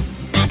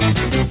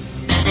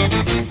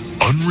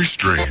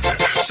 unrestrained.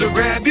 So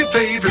grab your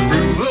favorite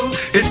brew,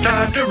 it's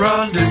time to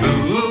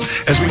rendezvous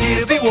as we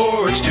give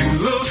awards to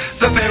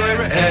the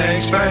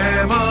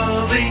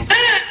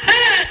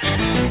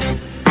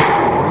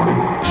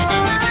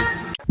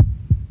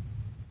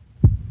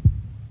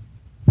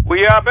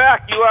We are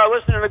back. You are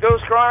listening to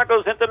Ghost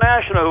Chronicles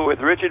International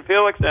with Richard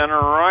Felix and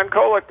Ron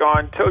Kolick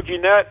on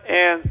TogiNet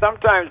and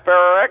sometimes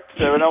Pararex.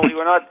 Evidently,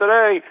 we're not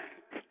today.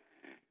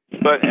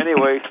 But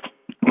anyway,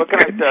 what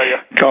can I tell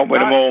you? Can't win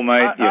them all,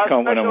 mate. You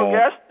can't win them all.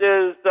 Our special guest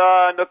is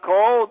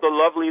Nicole, the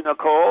lovely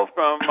Nicole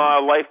from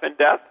Life and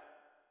Death.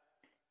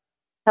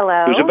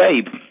 Hello. Who's a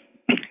babe?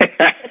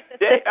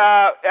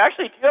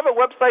 Actually, do you have a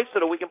website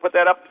so that we can put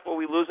that up before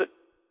we lose it?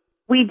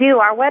 We do.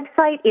 Our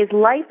website is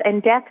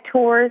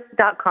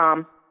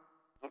lifeanddeathtours.com.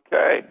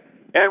 Okay.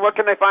 And what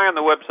can they find on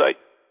the website?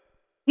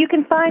 You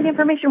can find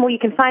information. Well, you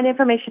can find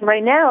information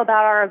right now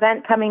about our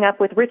event coming up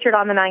with Richard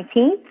on the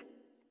 19th.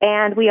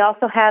 And we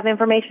also have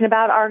information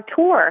about our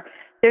tour.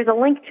 There's a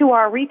link to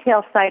our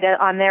retail site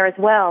on there as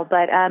well.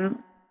 But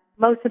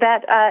most of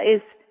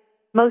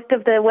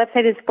the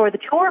website is for the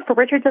tour, for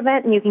Richard's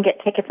event, and you can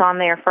get tickets on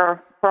there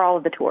for all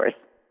of the tours.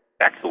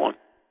 Excellent.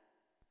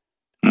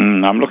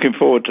 I'm looking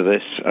forward to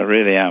this. I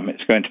really am.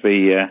 It's going to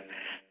be,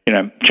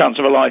 chance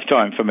of a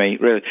lifetime for me,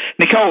 really.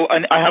 Nicole,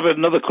 I have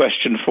another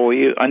question for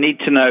you. I need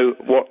to know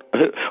what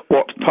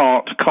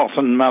part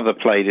Cotton Mather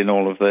played in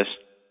all of this.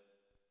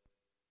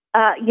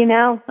 I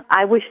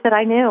wish that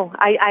I knew.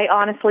 I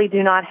honestly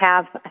do not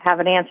have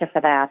an answer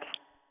for that.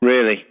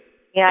 Really?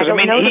 Yeah, I don't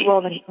know the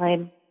role that he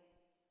played.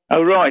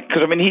 Oh, right.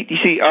 Because, you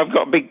see, I've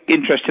got a big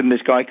interest in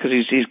this guy because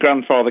his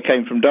grandfather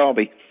came from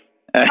Derby.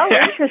 Oh,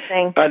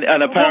 interesting.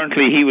 and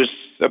apparently he was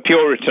a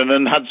Puritan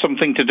and had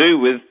something to do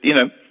with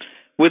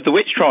the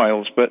witch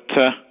trials, but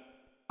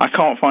I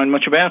can't find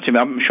much about him.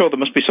 I'm sure there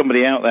must be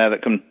somebody out there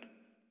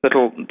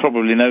that'll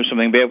probably know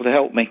something and be able to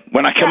help me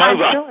when I come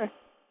over. I'm sure.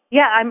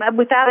 Yeah, I'm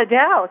without a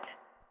doubt.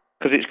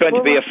 Because it's going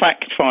to be a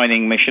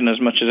fact-finding mission as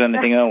much as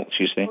anything else,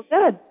 you see. Well,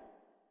 good.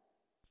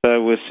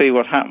 So we'll see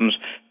what happens.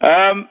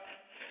 Ron.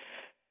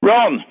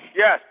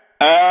 Yes.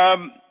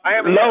 I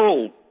am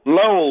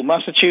Lowell,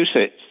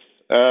 Massachusetts.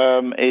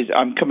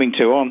 I'm coming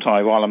to, aren't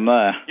I, while I'm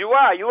there? You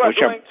are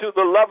going to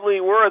the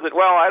lovely Worthing.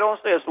 Well, I don't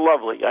say it's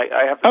lovely.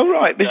 I have to. Oh,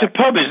 right. There's a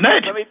pub, isn't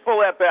it? Let me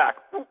pull that back.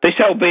 They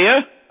sell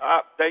beer?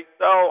 They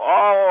sell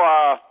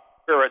all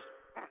spirits.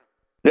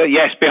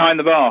 Yes, behind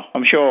the bar,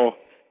 I'm sure.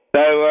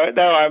 So,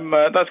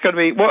 that's going to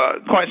be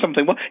quite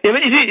something. Well, is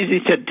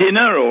it a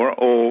dinner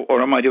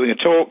or am I doing a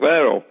talk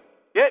there? Or?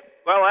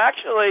 Well,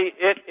 actually,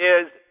 it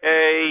is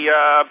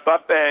a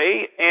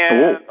buffet,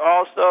 and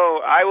also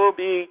I will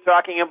be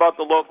talking about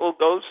the local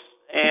ghosts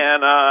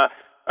and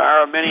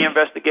our mini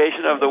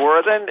investigation of the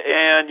Worthing,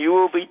 and you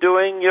will be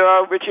doing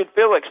your Richard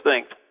Felix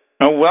thing.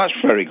 Oh, well, that's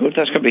very good.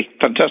 That's going to be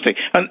fantastic.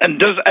 And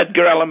does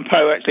Edgar Allan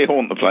Poe actually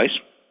haunt the place?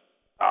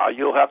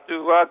 You'll have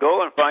to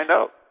go and find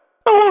out.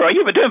 Oh, all right.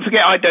 Yeah, but don't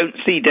forget, I don't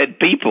see dead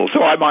people,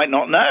 so I might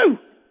not know.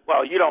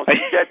 Well, you don't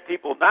see dead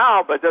people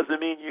now, but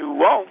doesn't mean you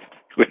won't.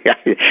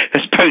 I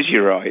suppose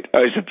you're right.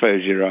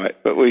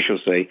 But we shall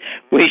see.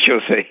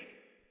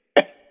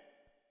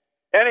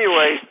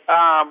 Anyways,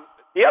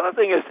 the other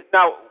thing is,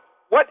 now,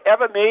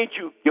 whatever made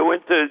you go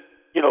into,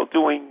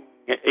 doing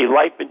a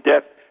life and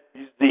death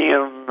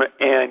museum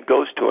and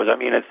ghost tours? I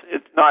mean,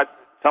 it's not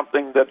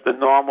something that the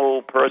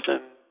normal person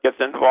gets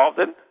involved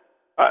in,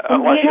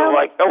 unless you're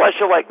like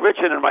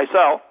Richard and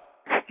myself.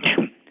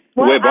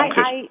 Well,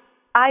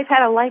 I've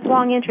had a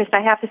lifelong interest,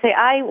 I have to say.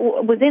 I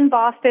was in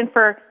Boston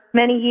for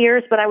many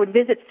years, but I would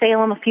visit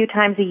Salem a few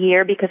times a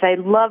year because I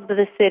loved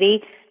the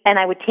city, and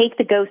I would take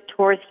the ghost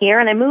tours here.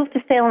 And I moved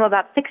to Salem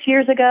about 6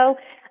 years ago,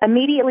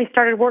 immediately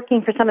started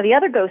working for some of the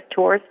other ghost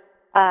tours,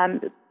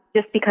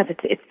 just because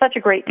it's such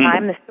a great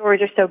time. The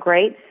stories are so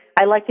great.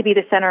 I like to be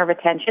the center of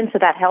attention, so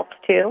that helps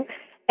too.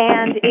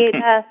 And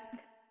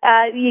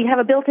you have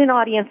a built-in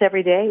audience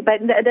every day.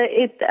 But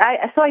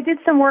so I did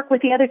some work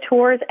with the other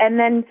tours, and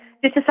then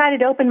just decided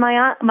to open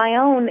my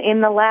own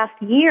in the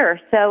last year.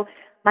 So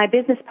my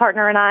business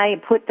partner and I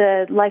put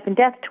the Life and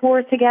Death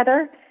tours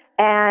together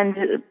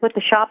and put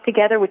the shop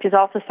together, which is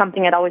also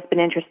something I'd always been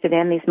interested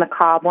in, these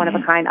macabre,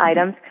 one-of-a-kind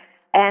items.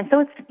 And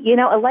so it's,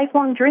 a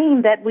lifelong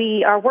dream that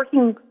we are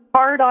working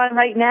hard on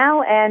right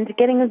now and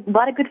getting a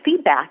lot of good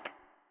feedback.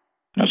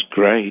 That's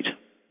great.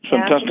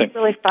 Fantastic. Yeah, it's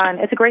really fun.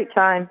 It's a great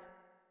time.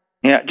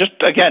 Yeah,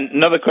 just, again,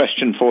 another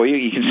question for you.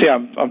 You can see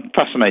I'm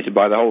fascinated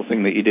by the whole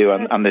thing that you do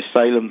and this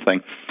Salem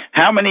thing.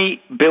 How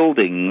many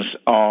buildings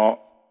are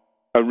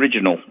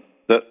original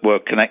that were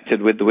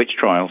connected with the witch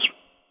trials?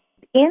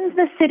 In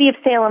the city of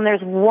Salem,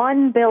 there's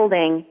one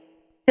building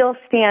still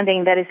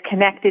standing that is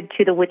connected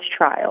to the witch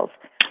trials.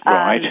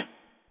 Right.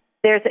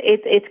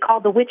 It's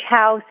called the Witch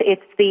House.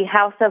 It's the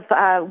house of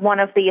one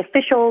of the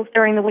officials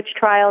during the witch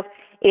trials.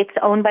 It's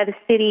owned by the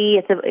city.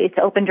 It's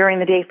open during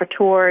the day for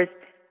tours.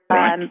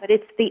 Right. But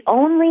it's the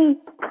only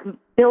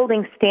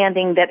building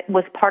standing that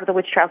was part of the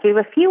witch trials. We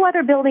have a few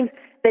other buildings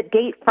that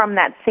date from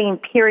that same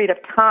period of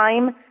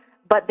time,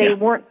 but they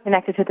weren't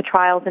connected to the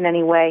trials in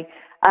any way.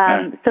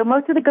 So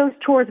most of the ghost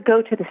tours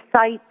go to the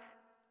sites.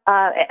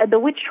 The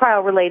witch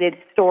trial-related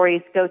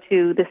stories go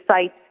to the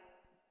sites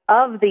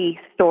of the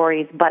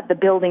stories, but the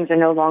buildings are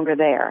no longer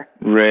there.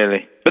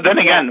 Really? But then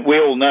again, we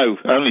all know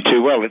only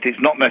too well that it's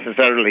not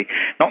necessarily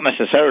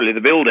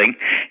the building;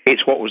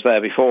 it's what was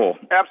there before.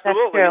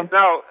 Absolutely.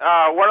 Now,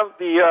 one of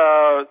the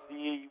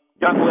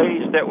young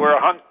ladies that were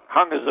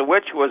hung as a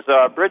witch was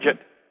Bridget.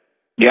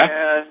 Yeah.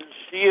 And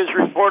she is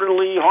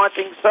reportedly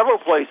haunting several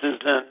places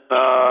in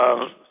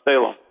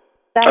Salem.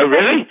 Oh,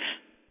 really?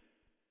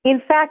 In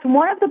fact,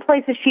 one of the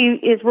places she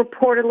is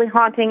reportedly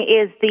haunting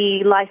is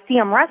the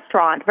Lyceum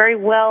restaurant. Very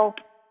well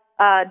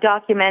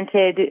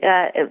documented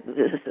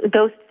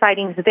ghost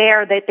sightings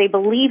there that they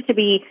believe to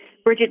be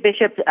Bridget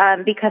Bishop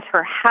because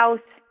her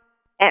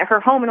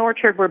home and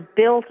orchard were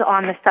built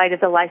on the site of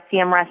the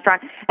Lyceum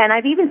restaurant. And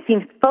I've even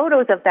seen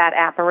photos of that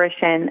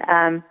apparition,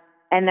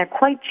 and they're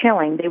quite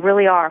chilling. They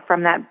really are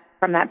from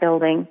that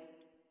building.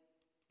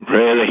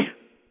 Really?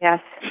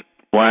 Yes.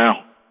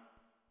 Wow.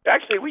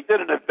 Actually, we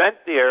did an event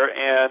there,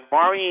 and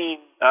Maureen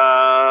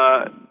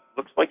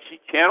looks like she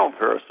channeled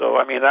her. So,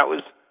 I mean, that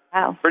was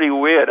pretty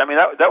weird. I mean,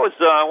 that was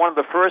one of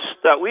the first.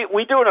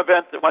 We do an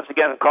event that, once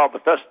again, called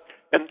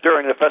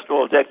during the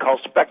Festival of the Dead,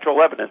 called Spectral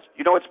Evidence. Do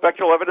you know what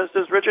spectral evidence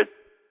is, Richard?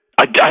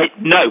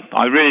 No,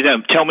 I really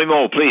don't. Tell me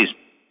more, please.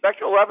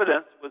 Spectral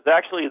evidence was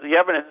actually the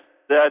evidence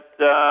that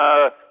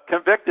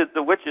convicted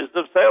the witches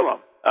of Salem.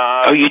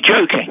 Are you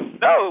joking?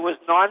 No, it was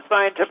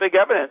non-scientific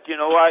evidence. You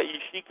know,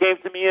 she came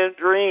to me in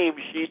dreams.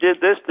 She did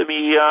this to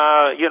me.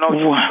 She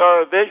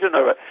saw a vision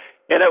of it.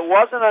 And it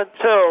wasn't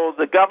until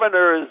the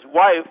governor's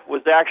wife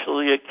was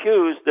actually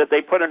accused that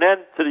they put an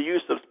end to the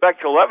use of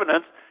spectral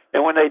evidence.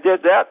 And when they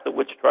did that, the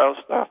witch trial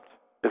stopped.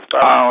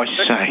 I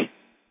see.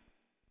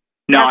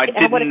 No, I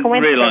didn't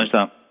realize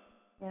that.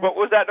 Yeah. What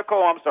was that,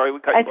 Nicole? I'm sorry.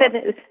 I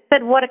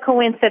said, what a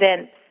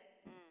coincidence.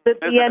 The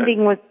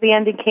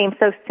ending came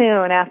so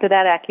soon after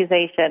that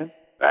accusation.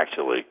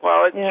 Actually,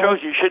 well, it shows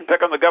you shouldn't pick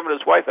on the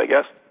governor's wife, I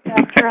guess.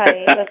 That's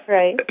right. That's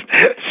right.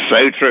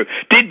 So true.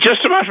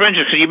 Just a matter of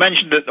interest, because you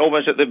mentioned it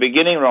almost at the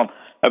beginning, Ron,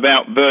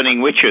 about burning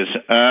witches.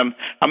 No,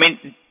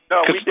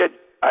 we did.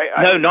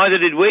 No, neither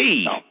did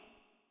we. No.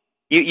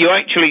 You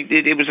actually,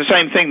 it was the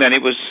same thing then.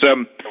 It was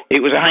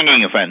a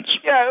hanging offence.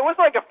 Yeah, it was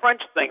like a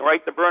French thing,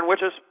 right? To burn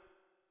witches.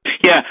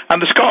 Yeah,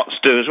 and the Scots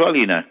do as well,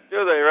 you know.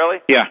 Do they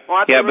really? Yeah.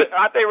 Well,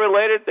 aren't they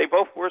related? They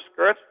both wore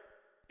skirts?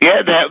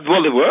 Yeah, they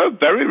were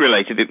very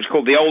related. It was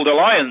called the Old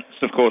Alliance,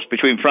 of course,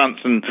 between France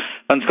and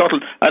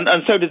Scotland,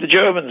 and so did the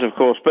Germans, of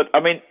course. But,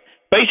 I mean,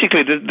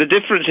 basically, the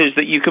difference is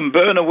that you can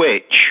burn a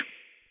witch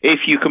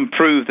if you can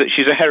prove that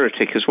she's a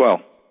heretic as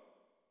well.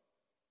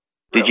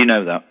 Really? Did you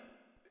know that?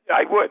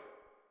 I would.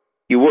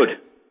 You would?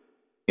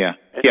 Yeah.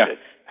 Yeah.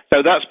 So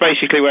that's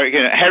basically where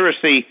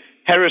heresy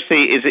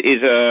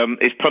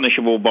is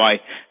punishable by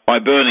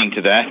burning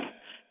to death.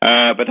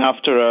 But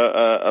after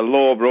a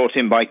law brought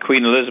in by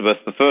Queen Elizabeth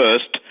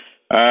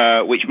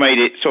I, which made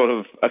it sort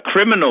of a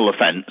criminal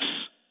offence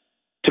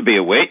to be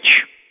a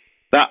witch,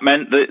 that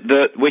meant that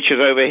the witches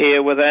over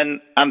here were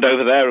then, and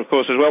over there, of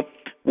course, as well,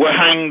 were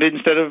hanged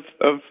instead of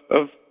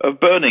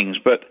burnings.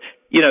 But,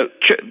 you know,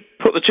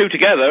 put the two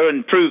together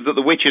and prove that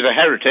the witch is a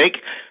heretic,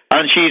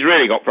 and she's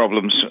really got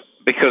problems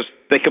because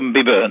they can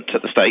be burnt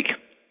at the stake,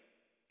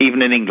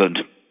 even in England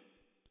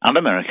and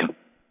America.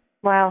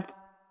 Wow.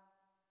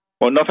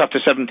 Well, not after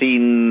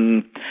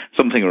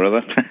 17-something or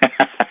other.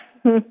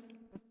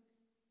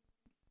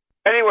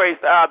 Anyways,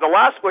 the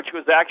last witch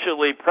was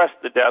actually pressed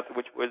to death,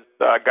 which was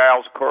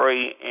Giles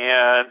Corey,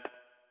 and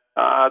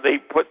they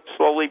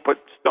slowly put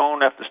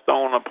stone after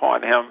stone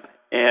upon him,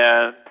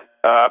 and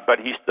but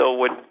he still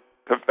wouldn't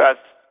confess.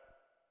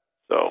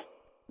 So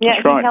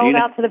yeah, he held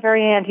out to the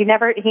very end. He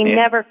never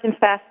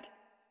confessed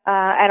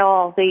at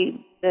all. The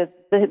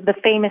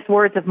famous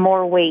words of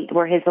 "more weight"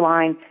 were his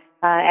line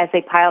as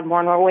they piled more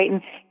and more weight.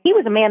 And he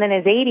was a man in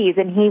his 80s,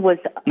 and he was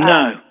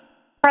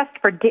pressed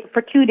for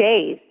 2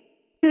 days.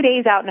 2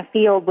 days out in a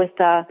field with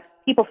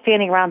people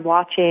standing around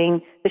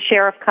watching, the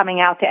sheriff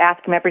coming out to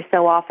ask him every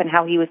so often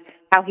how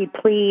he'd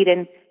plead,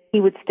 and he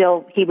would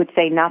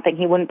say nothing.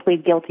 He wouldn't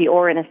plead guilty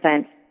or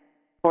innocent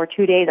for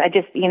 2 days.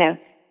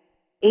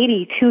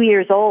 82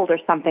 years old or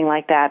something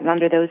like that, and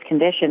under those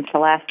conditions to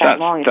last that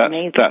long is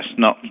amazing. That's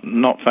not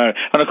fair.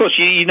 And of course,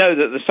 you know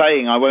that the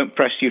saying "I won't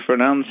press you for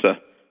an answer"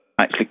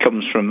 actually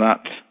comes from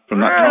that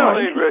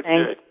time.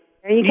 Richard.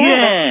 There you go.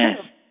 Yes.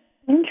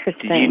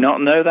 Interesting. Did you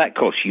not know that? Of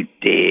course you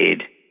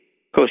did.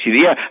 Of course you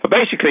did. Yeah.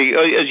 Basically,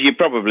 as you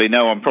probably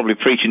know, I'm probably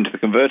preaching to the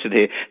converted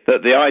here,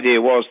 that the idea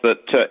was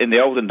that in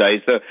the olden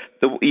days,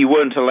 you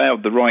weren't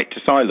allowed the right to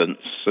silence,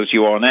 as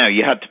you are now.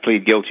 You had to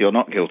plead guilty or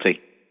not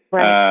guilty.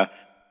 Right.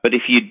 But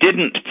if you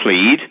didn't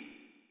plead,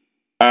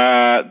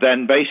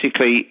 then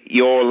basically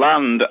your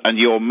land and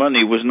your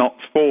money was not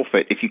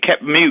forfeit. If you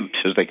kept mute,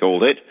 as they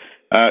called it,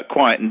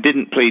 quiet, and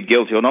didn't plead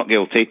guilty or not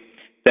guilty,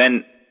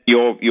 then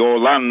your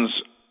lands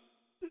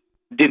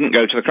didn't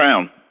go to the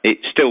crown. It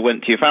still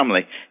went to your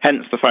family.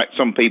 Hence the fact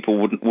some people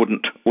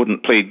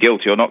wouldn't plead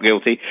guilty or not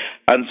guilty,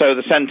 and so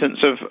the sentence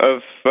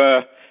of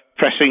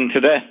pressing to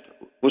death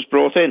was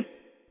brought in.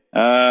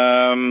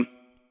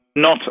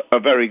 Not a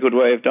very good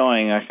way of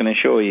dying, I can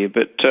assure you.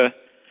 But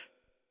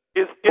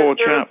Poor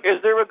chap.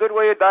 Is there a good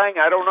way of dying?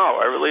 I don't know.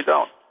 I really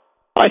don't.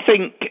 I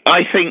think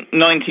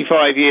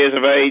 95 years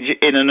of age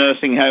in a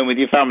nursing home with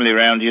your family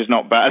around you is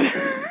not bad.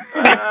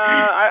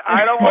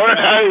 I don't Or want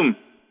at home.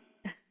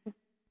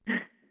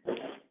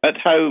 At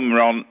home,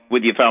 Ron,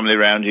 with your family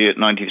around you at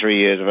 93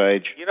 years of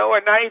age. You know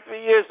what?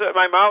 93 years.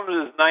 My mom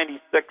is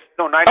 96.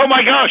 No, 90. Oh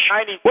my gosh!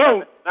 97.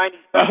 Well,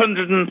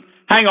 97.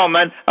 Hang on,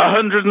 man.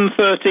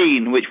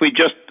 113, which we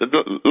just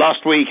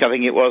last week, I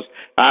think it was,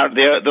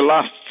 the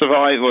last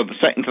the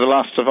second to the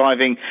last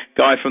surviving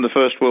guy from the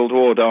First World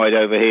War died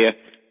over here.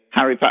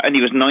 Harry and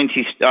he was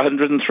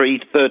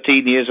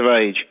 13 years of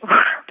age.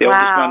 The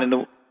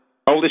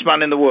oldest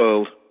man in the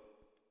world.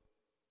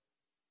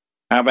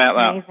 How about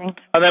that? Amazing.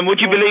 And then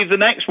would you believe the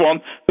next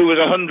one, who was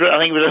 100, I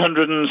think it was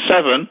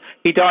 107,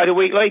 he died a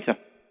week later.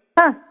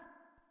 Huh.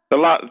 The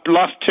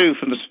last two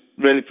from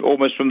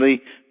almost from the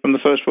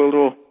First World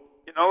War.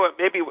 You know what?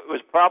 Maybe it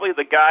was probably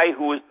the guy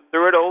who was the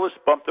third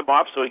oldest bumped him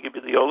off so he could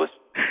be the oldest.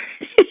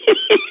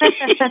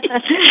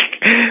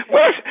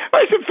 Well,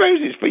 I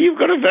suppose but you've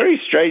got a very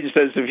strange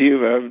sense of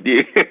humour, haven't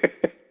you?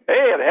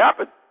 Hey, it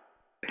happened.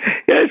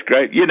 Yeah, it's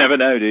great. You never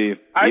know, do you?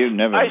 You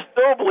never. I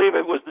still believe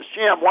it was the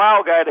Sham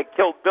Wow guy that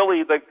killed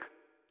Billy, the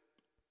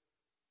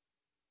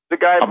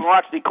guy from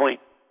OxyClean.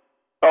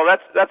 Oh,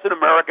 that's an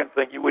American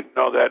thing. You wouldn't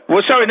know that.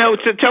 Well, sorry, no.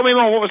 Tell me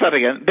more. What was that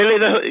again?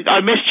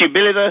 I missed you.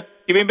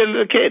 You mean Billy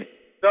the Kid?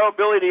 No,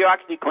 Billy the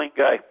OxyClean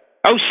guy.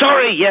 Oh,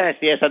 sorry.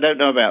 Yes. I don't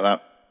know about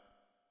that.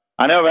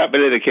 I know about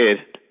Billy the Kid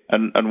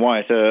and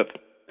Wyatt Earp.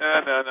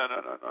 No.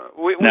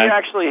 We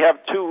actually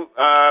have two.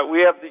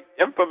 We have the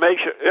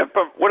information.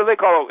 What do they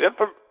call it?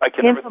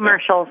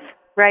 Infomercials.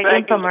 Right,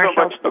 Thank infomercials. you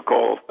so much,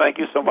 Nicole. Thank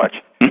you so much.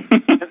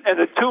 and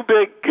the two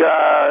big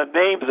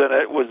names in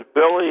it was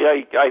Billy.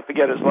 I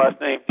forget his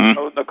last name.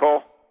 Oh,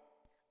 Nicole.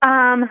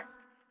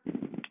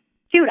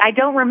 Shoot, I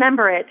don't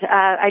remember it.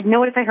 I'd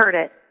know it if I heard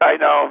it. I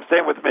know.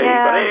 Same with me.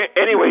 Yeah, but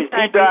anyways,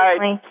 he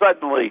died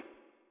suddenly.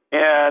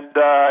 And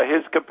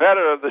his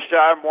competitor, the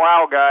Sham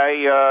Wow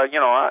guy,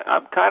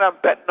 I'm kind of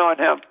betting on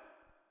him.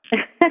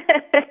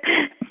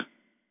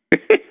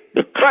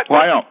 But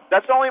why not?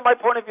 That's only my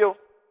point of view.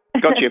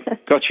 Got you.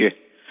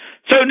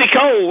 So,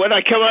 Nicole, when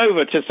I come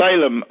over to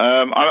Salem,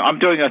 I'm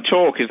doing a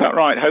talk. Is that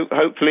right?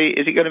 Hopefully,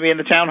 is it going to be in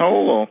the town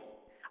hall? Or?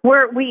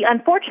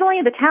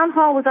 Unfortunately, the town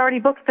hall was already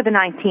booked for the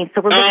 19th,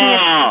 so we're looking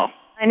at.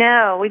 I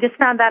know. We just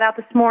found that out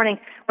this morning.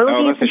 We're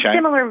looking at some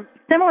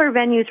similar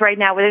venues right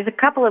now. Where there's a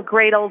couple of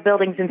great old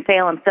buildings in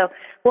Salem, so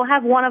we'll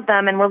have one of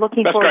them, and we're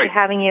looking forward to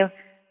having you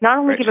not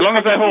only give as long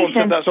as they're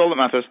haunted, that's all that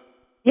matters.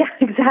 Yeah,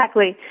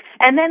 exactly.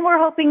 And then we're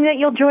hoping that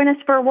you'll join us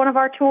for one of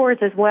our tours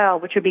as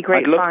well, which would be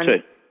great fun. I'd love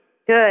to.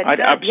 Good.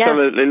 I'd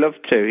absolutely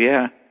love to,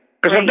 yeah.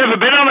 Because I've never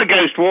been on a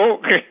ghost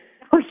walk.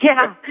 Oh,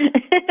 yeah.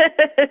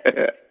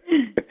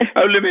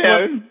 Only my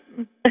own.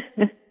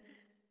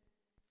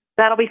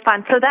 That'll be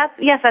fun. So that's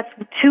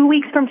 2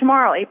 weeks from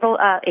tomorrow, August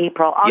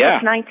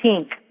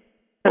 19th.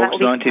 So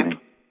August 19th.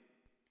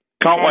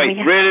 Can't wait.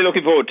 Really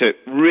looking forward to it.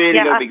 Really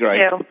going to be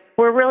great. Too.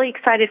 We're really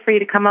excited for you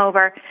to come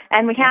over.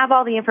 And we have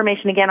all the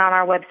information again on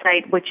our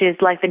website, which is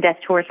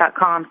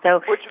lifeanddeathtours.com.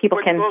 So people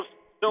can will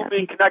still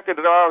be connected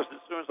to ours as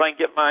soon as I can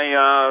get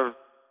my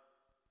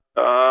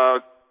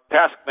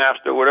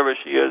Taskmaster, whatever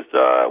she is,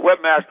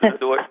 webmaster to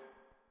do it.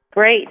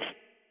 Great.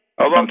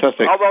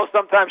 Fantastic. Although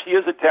sometimes she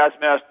is a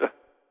taskmaster.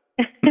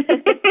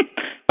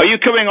 Are you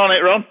coming on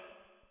it, Ron?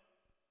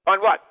 On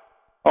what?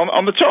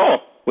 On the tour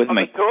with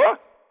me. On the tour?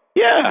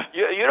 Yeah.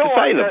 You don't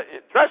want to,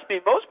 trust me,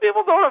 most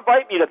people don't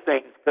invite me to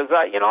things because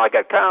I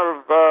got kind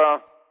of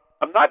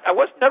I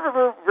was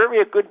never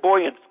very a good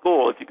boy in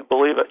school, if you can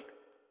believe it.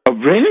 Oh,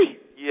 really?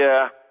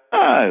 Yeah.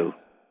 Oh.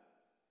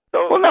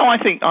 So, well, no, I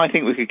think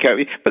we could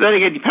carry. But then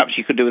again, perhaps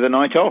you could do with a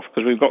night off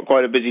because we've got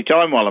quite a busy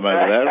time while I'm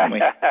over there, haven't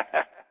we?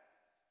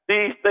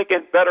 He's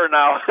thinking better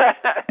now.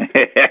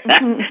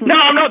 No,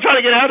 I'm not trying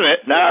to get out of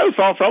it. No,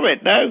 far from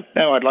it. No,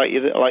 I'd like you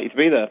to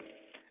be there.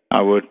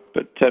 I would,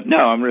 but no,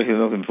 I'm really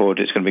looking forward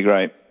to it. It's going to be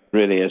great. It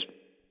really is.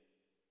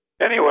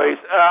 Anyways,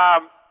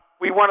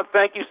 we want to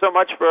thank you so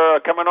much for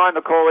coming on,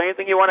 Nicole.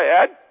 Anything you want to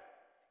add?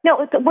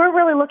 No, we're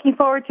really looking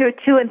forward to it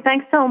too, and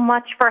thanks so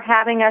much for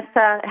having us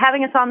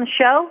on the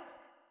show.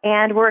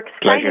 And we're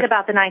excited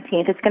about the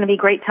 19th. It's going to be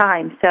a great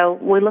time. So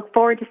we look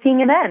forward to seeing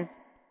you then.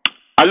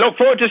 I look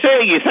forward to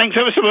seeing you. Thanks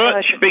ever so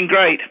much. It's been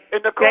great.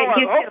 And Nicole,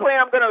 hopefully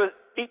I'm going to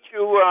meet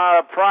you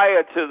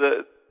prior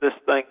to this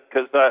thing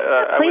because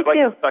I would like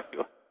to talk to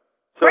you.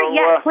 So,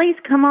 great, please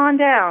come on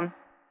down.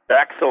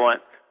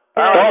 Excellent.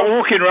 Start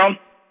walking, Ron.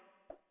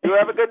 You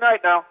have a good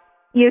night now.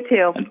 You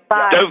too.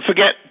 Bye. Don't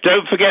forget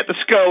the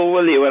skull,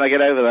 will you, when I get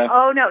over there?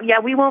 Oh, no. Yeah,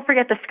 we won't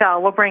forget the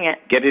skull. We'll bring it.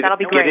 That'll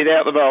be great. Get it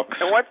out of the box.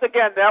 And once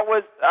again, that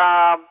was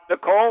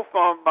Nicole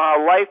from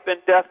Life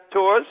and Death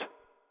Tours.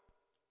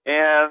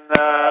 And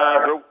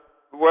her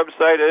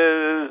website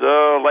is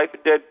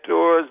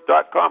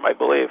lifeanddeadtours.com, I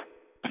believe.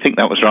 I think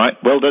that was right.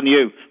 Well done,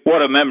 you.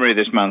 What a memory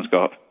this man's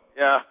got.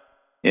 Yeah.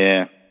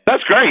 Yeah.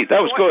 That's great.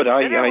 That was good.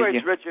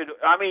 Anyways, Richard,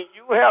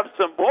 you have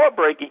some more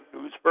breaking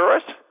news for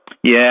us.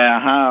 Yeah,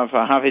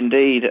 I have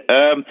indeed.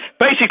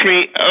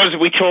 Basically, as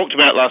we talked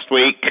about last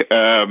week,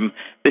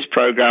 this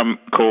program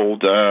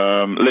called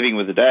Living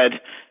with the Dead,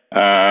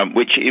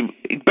 which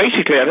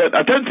basically,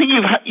 I don't think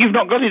you've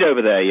not got it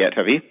over there yet,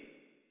 have you?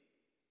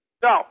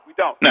 No, we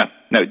don't. No.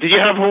 Did you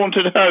have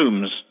haunted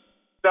homes?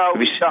 No,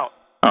 we don't.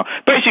 Oh,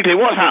 basically,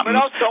 what happens?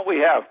 What else don't we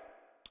have?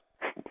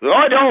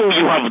 I know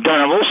you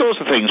don't have all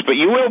sorts of things, but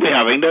you will be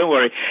having. Don't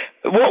worry.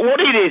 What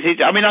it is,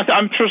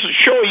 I'm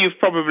sure you've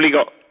probably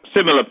got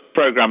similar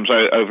programs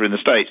over in the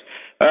States.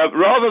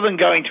 Rather than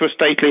going to a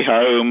stately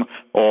home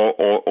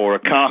or a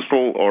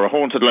castle or a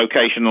haunted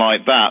location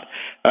like that,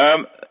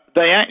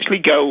 they actually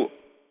go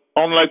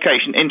on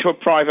location into a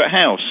private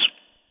house,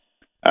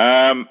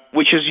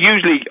 which has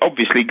usually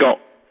obviously got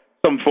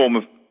some form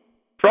of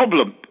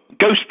problem,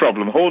 ghost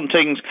problem,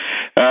 hauntings,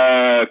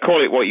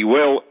 call it what you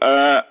will.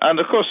 And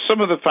of course, some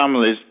of the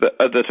families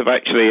that have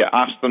actually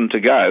asked them to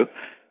go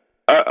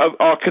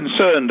are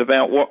concerned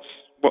about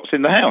what's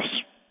in the house.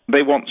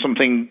 They want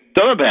something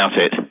done about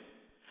it.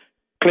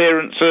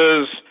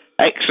 Clearances,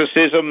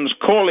 exorcisms,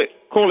 call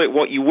it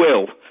what you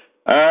will.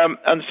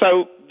 And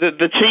so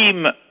the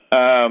team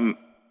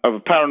of a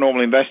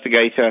paranormal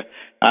investigator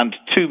and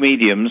 2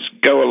 mediums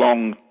go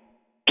along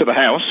to the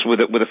house with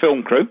a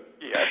film crew,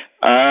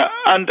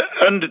 and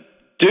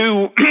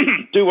do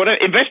whatever,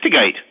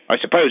 investigate, I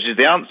suppose, is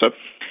the answer.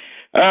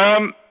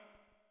 Now,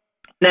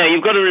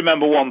 you've got to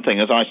remember one thing,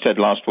 as I said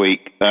last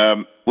week.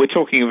 We're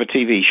talking of a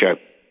TV show.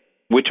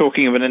 We're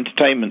talking of an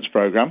entertainment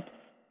program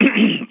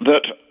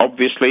that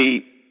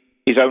obviously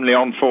is only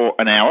on for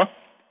an hour,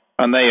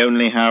 and they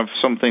only have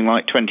something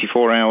like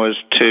 24 hours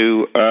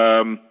to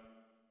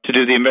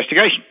do the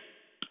investigation,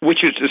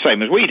 which is the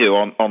same as we do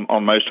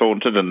on Most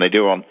Haunted, and they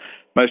do on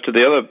most of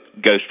the other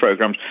ghost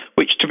programs,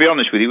 which, to be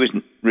honest with you,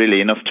 isn't really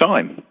enough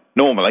time.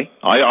 Normally,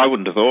 I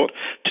wouldn't have thought,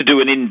 to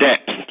do an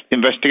in-depth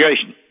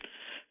investigation.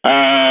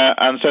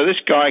 And so this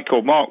guy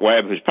called Mark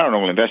Webb, who's a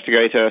paranormal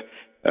investigator,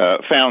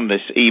 found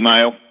this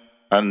email,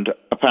 and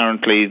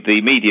apparently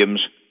the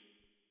mediums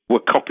were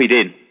copied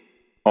in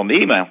on the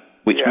email,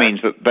 which means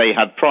that they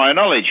had prior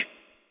knowledge.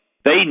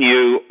 They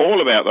knew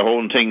all about the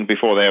haunting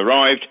before they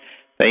arrived.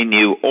 They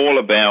knew all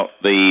about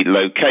the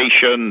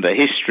location, the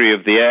history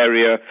of the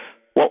area,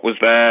 what was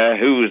there,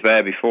 who was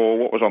there before,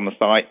 what was on the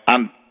site,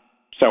 and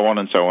so on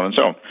and so on and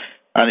so on.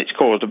 And it's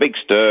caused a big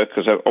stir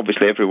because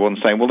obviously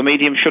everyone's saying, well, the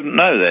medium shouldn't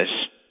know this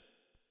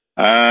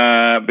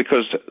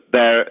because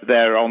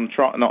they're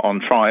not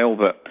on trial,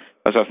 but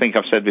as I think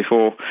I've said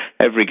before,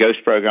 every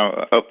ghost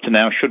program up to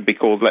now should be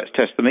called Let's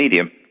Test the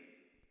Medium,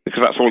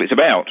 because that's all it's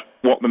about.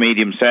 What the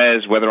medium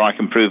says, whether I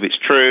can prove it's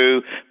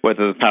true,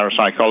 whether the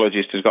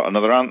parapsychologist has got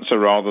another answer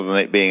rather than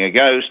it being a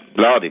ghost,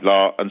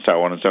 blah-de-blah, and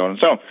so on and so on and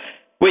so on,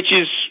 which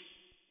is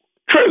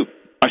true,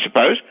 I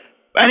suppose.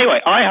 Anyway,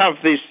 I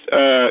have this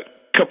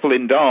couple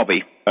in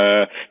Derby,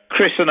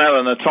 Chris and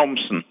Eleanor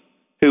Thompson,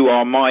 who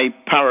are my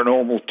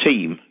paranormal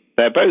team.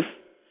 They're both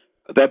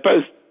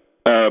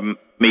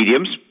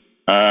mediums,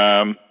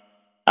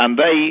 and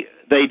they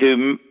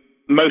do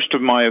most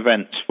of my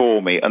events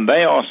for me, and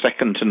they are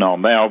second to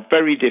none. They are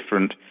very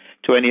different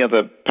to any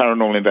other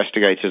paranormal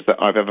investigators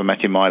that I've ever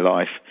met in my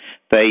life.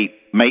 They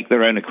make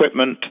their own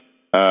equipment.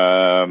 They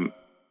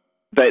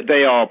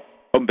are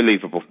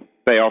unbelievable.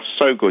 They are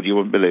so good, you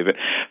wouldn't believe it.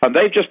 And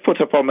they've just put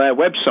up on their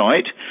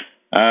website,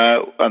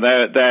 and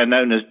they're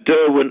known as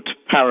Derwent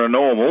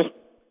Paranormal,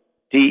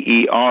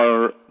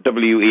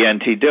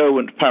 Derwent,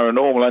 Derwent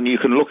Paranormal, and you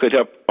can look it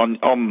up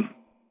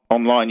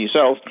online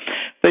yourself.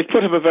 They've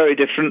put up a very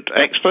different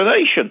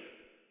explanation.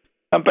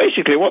 And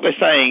basically what they're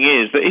saying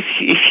is that if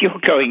you're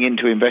going in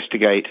to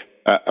investigate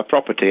a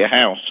property, a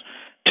house,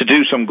 to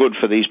do some good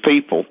for these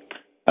people,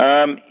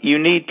 you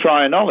need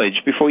prior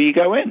knowledge before you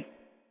go in.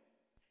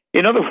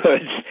 In other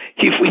words,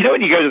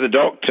 when you go to the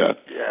doctor,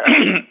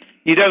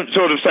 you don't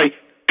sort of say,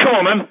 come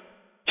on, man,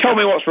 tell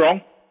me what's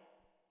wrong.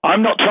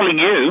 I'm not telling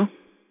you.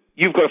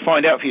 You've got to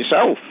find out for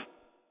yourself.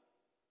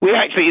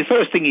 The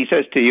first thing he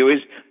says to you is,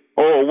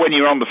 or when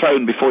you're on the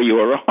phone before you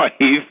arrive,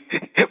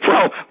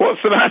 well,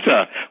 what's the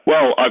matter?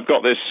 Well, I've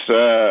got this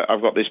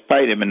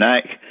pain in my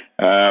neck,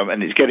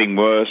 and it's getting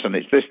worse, and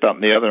it's this, that,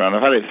 and the other, and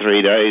I've had it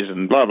 3 days,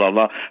 and blah, blah,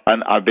 blah,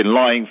 and I've been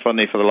lying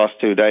funny for the last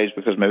 2 days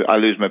because I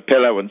lose my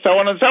pillow, and so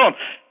on and so on.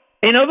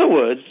 In other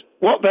words,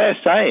 what they're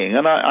saying,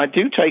 and I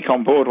do take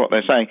on board what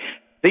they're saying,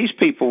 these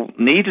people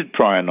needed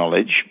prior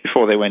knowledge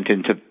before they went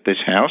into this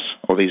house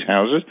or these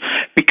houses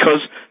because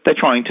they're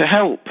trying to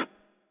help.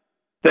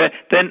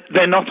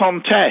 They're not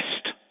on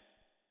test.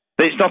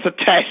 It's not a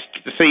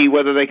test to see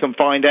whether they can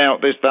find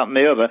out this, that, and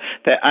the other.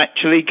 They're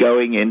actually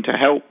going in to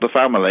help the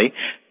family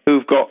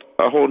who've got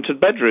a haunted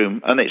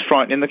bedroom and it's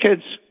frightening the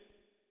kids.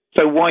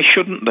 So why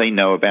shouldn't they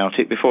know about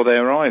it before they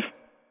arrive?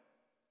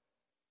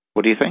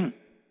 What do you think?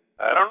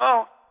 I don't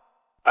know.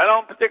 I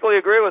don't particularly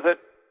agree with it.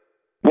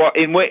 What,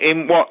 in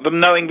what, them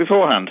knowing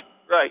beforehand?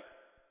 Right.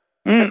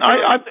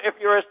 If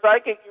you're a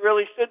psychic, you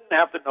really shouldn't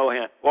have to know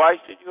him. Why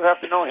should you have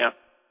to know him?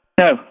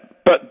 No,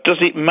 but does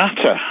it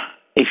matter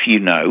if you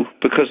know?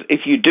 Because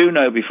if you do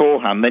know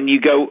beforehand, then you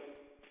go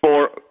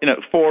for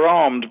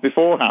forearmed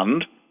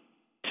beforehand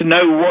to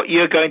know what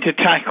you're going to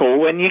tackle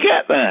when you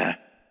get there.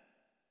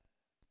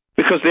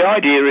 Because the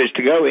idea is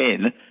to go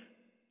in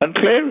and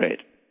clear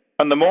it.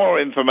 And the more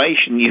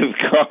information you've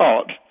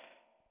got,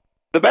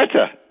 the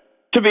better.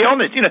 To be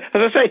honest, as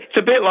I say, it's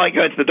a bit like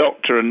going to the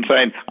doctor and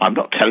saying, I'm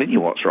not telling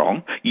you what's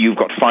wrong. You've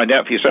got to find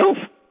out for yourself.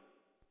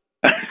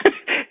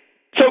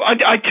 So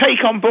I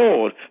take on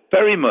board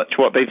very much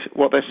what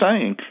they're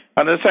saying.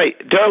 And as I say,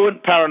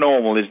 Derwent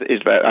Paranormal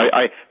is there.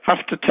 I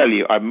have to tell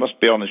you, I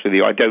must be honest with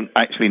you, I don't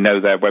actually know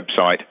their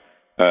website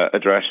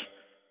address.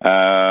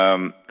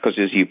 Because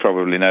as you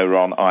probably know,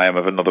 Ron, I am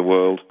of another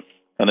world,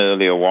 an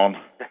earlier one.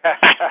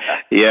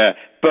 Yeah,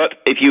 but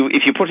if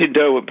you put in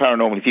Derwent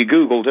Paranormal, if you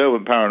Google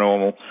Derwent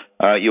Paranormal,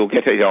 you'll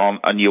get it on,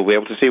 and you'll be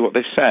able to see what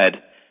they've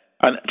said.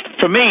 And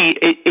for me,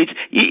 it's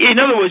in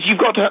other words, you've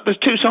got to there's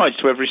two sides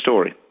to every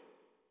story.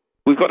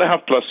 We've got to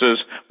have pluses,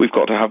 we've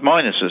got to have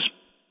minuses,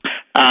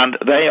 and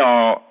they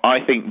are, I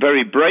think,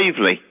 very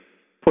bravely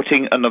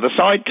putting another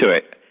side to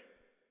it.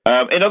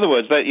 In other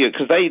words,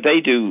 because they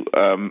do.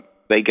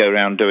 They go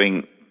around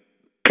doing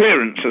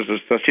clearances as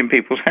such in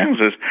people's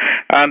houses.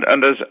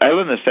 And as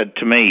Eleanor said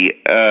to me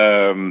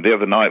the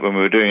other night when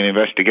we were doing an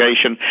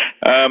investigation,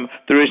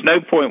 there is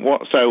no point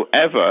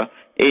whatsoever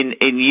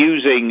in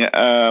using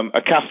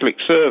a Catholic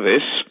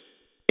service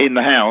in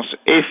the house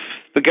if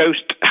the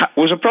ghost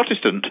was a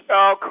Protestant.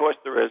 Oh, of course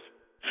there is.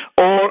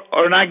 Or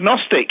an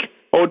agnostic,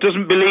 or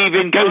doesn't believe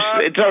in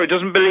ghosts.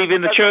 Doesn't believe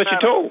in the church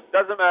at all.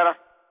 Doesn't matter.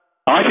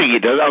 I think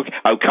it does.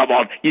 Oh, come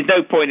on. There's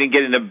no point in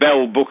getting a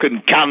bell, book,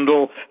 and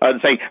candle and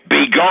saying,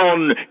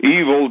 "Begone,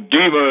 evil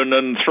demon,"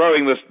 and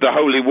throwing the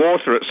holy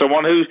water at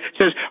someone who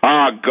says,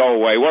 go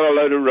away. What a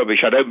load of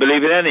rubbish. I don't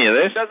believe in any of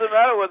this. It doesn't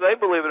matter whether they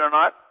believe it or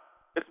not.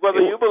 It's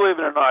whether you believe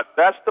it or not.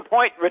 That's the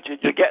point,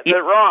 Richard. You're getting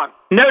it wrong.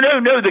 No.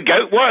 The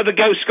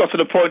ghost got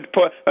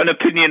an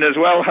opinion as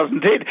well,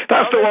 hasn't it?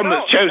 That's the one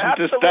that's chosen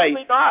to stay.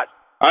 Absolutely not.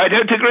 I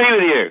don't agree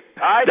with you.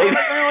 I don't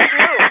agree with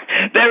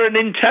you. They're an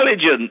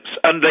intelligence,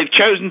 and they've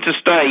chosen to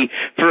stay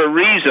for a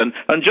reason.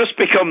 And just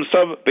because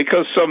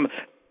some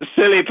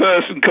silly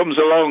person comes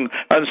along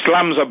and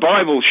slams a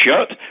Bible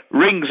shut,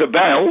 rings a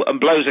bell, and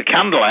blows a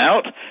candle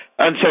out,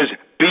 and says,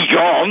 "Be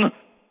gone."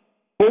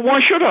 Well,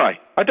 why should I?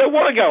 I don't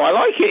want to go. I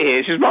like it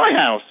here. This is my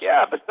house.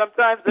 Yeah, but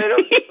sometimes they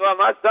don't. Well,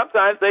 not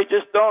sometimes. They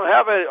just don't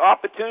have an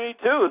opportunity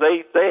to.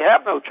 They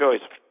have no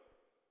choice.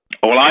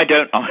 Well, I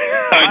don't.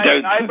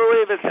 I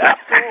believe it's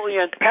absolutely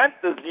intent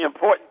is the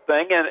important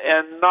thing,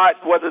 and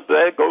not whether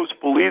the ghost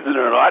believes it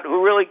or not.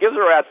 Who really gives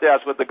a rat's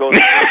ass what the ghost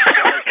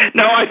believes?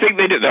 No, I think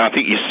they do. I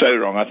think you're so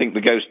wrong. I think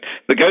the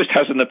ghost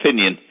has an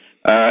opinion.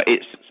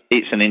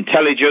 It's an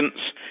intelligence.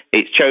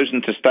 It's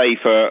chosen to stay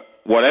for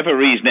whatever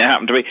reason it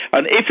happened to be.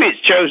 And if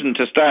it's chosen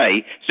to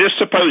stay, just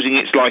supposing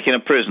it's like in a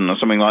prison or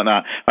something like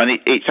that, and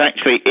it's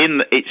actually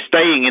it's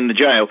staying in the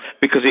jail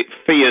because it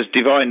fears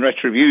divine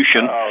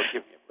retribution.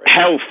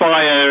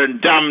 Hellfire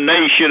and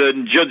damnation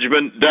and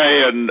judgment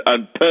day and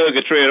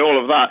purgatory and all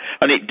of that,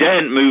 and it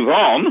daren't move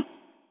on,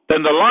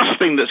 then the last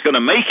thing that's going to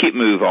make it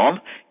move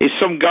on is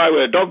some guy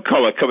with a dog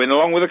collar coming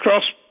along with a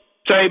cross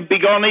saying,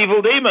 "Begone,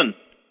 evil demon."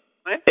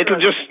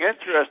 It'll just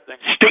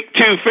stick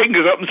two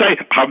fingers up and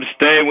say, "I'm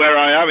staying where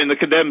I am in the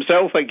condemned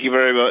cell, thank you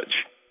very much."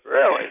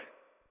 Really?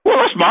 Well,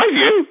 that's my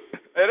view.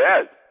 It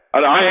is.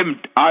 And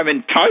I'm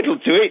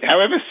entitled to it,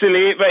 however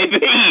silly it may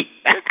be.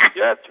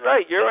 That's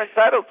right, you're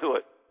entitled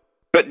to it.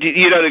 But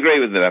you don't agree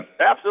with me then?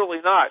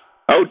 Absolutely not.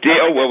 Oh dear!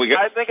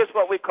 I think it's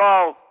what we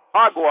call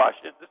hogwash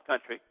in this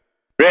country.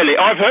 Really,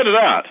 I've heard of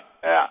that.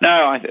 Yeah.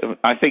 No,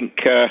 I think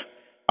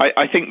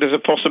there's a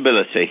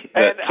possibility.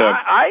 And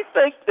I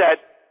think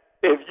that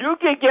if you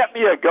can get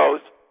me a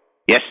ghost,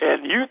 yes,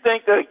 and you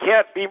think that it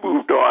can't be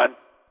moved on,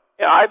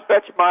 I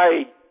bet you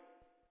my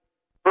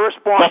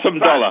firstborn bottom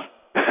dollar,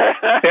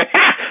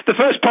 the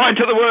first pint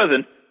of the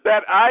Worthen,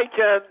 that I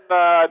can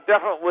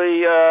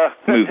definitely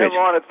move him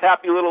on its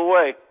happy little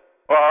way.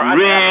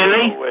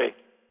 Really?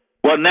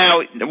 Well,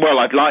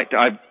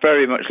 I'd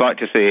very much like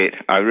to see it.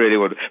 I really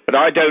would, but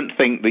I don't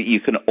think that you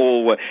can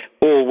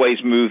always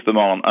move them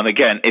on. And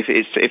again, if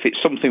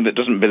it's something that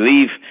doesn't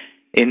believe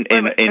in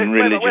religion.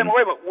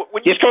 Wait a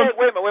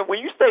minute. When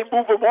you say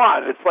move them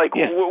on, it's like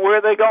where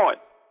are they going?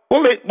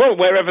 Well,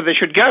 wherever they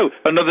should go,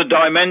 another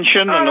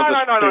dimension. No.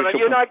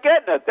 You're not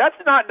getting it.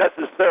 That's not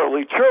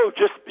necessarily true.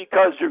 Just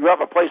because you have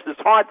a place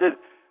that's haunted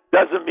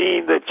doesn't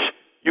mean that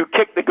you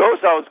kick the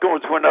ghost out. It's going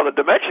to another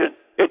dimension.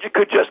 You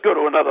could just go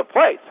to another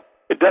place.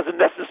 It doesn't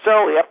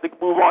necessarily have to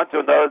move on to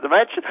another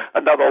dimension,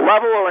 another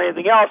level, or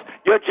anything else.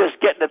 You're just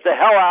getting it the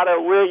hell out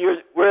of where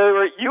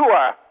you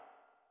are.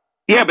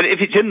 Yeah, but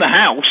if it's in the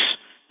house,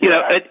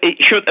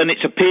 it should, and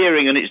it's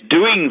appearing and it's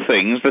doing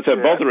things that are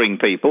bothering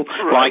people,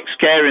 like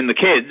scaring the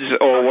kids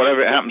or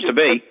whatever it happens to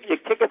be. You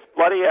kick its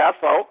bloody ass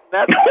out,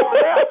 and that's all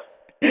it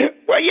has.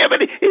 Well, yeah,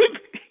 but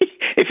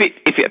if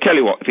I tell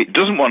you what, if it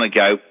doesn't want to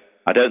go,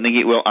 I don't think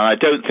it will, and I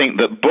don't think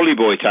that bully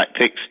boy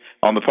tactics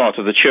on the part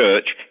of the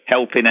church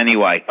help in any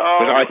way.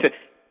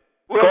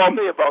 We'll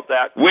see about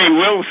that. We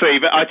will see,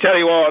 but I tell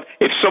you what,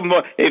 if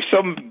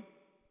some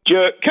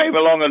jerk came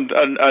along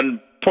and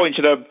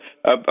pointed a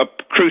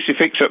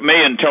crucifix at me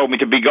and told me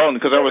to be gone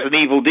because I was an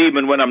evil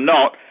demon when I'm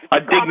not,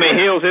 I'd dig my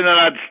heels in and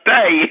I'd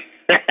stay.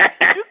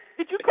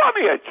 Did you call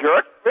me a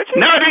jerk, Richard?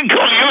 No, I didn't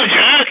call you a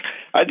jerk.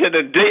 I did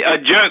a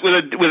jerk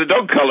with a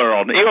dog collar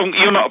on.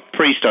 You're not a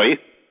priest, are you?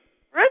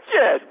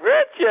 Richard.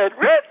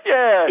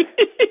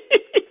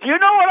 Do you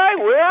know what I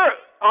wear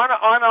on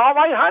all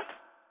my hunts?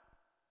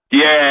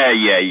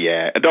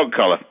 Yeah. A dog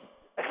collar.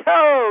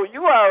 Oh,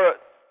 you are.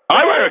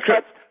 I wear a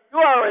You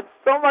are in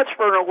so much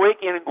for an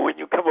awakening when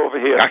you come over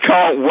here. I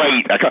can't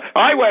wait.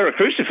 I wear a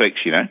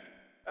crucifix, you know.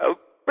 Oh,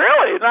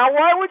 really? Now,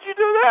 why would you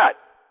do that?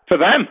 For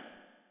them.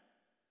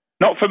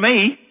 Not for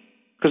me.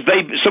 Because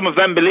some of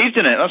them believed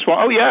in it. That's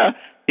why. Oh, yeah.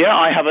 Yeah,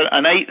 I have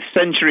an 8th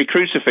century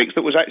crucifix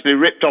that was actually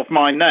ripped off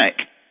my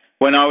neck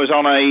when I was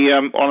on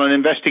an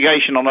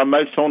investigation on a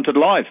Most Haunted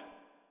Live.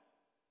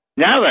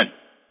 Now then.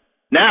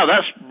 Now,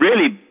 that's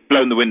really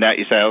blown the wind out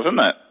your sails, isn't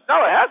it?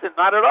 No, it hasn't.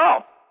 Not at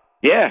all.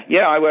 Yeah,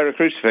 I wear a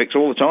crucifix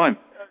all the time.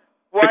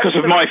 Because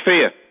of my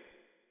fear.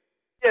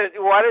 Yeah,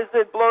 why does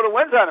it blow the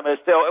winds out of it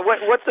still?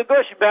 What's the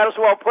good? You might as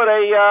well put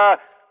a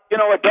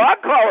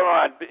dog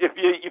collar on. If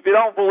you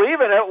don't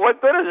believe in it, what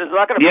good is it? It's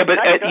not going to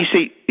protect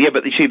you.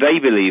 But you see, they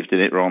believed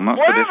in it, Ron.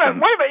 That's the difference.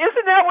 Wait a minute.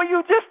 Isn't that what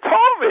you just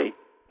told me?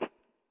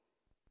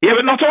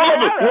 Yeah, but not all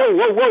of them.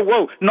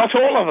 Whoa. Not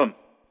all of them.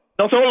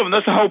 Not all of them.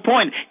 That's the whole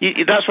point.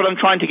 That's what I'm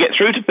trying to get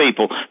through to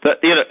people.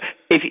 That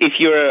if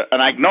you're an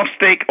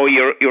agnostic or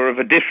you're of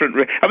a different,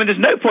 there's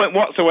no point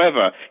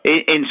whatsoever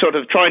in sort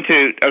of trying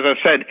to, as I've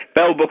said,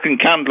 bell, book, and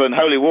candle and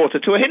holy water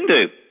to a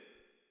Hindu.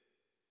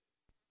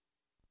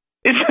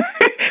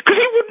 Because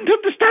he wouldn't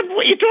understand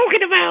what you're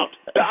talking about.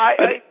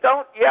 I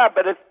don't. Yeah,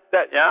 but it's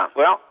that. Yeah,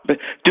 well.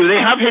 But do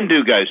they have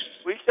Hindu ghosts?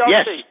 We shall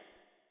see.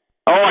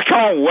 Oh, I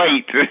can't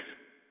wait.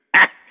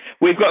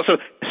 We've got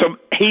some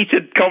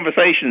heated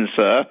conversations,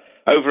 sir,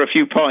 over a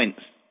few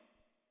pints.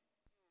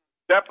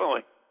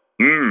 Definitely.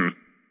 Who's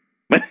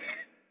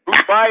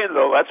buying,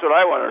 though? That's what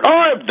I want to know.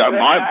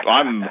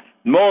 I'm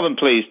more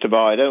than pleased to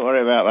buy. Don't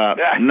worry about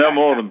that. No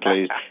more than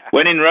pleased.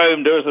 When in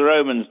Rome, do as the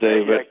Romans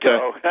do. But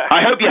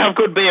I hope you have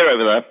good beer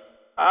over there.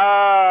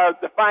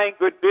 Define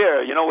good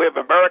beer. You know, we have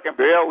American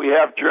beer, we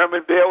have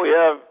German beer, we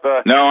have...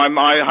 No,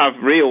 I have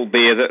real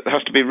beer that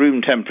has to be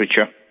room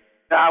temperature.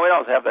 No, we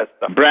don't have that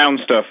stuff. Brown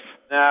stuff.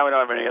 No, we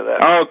don't have any of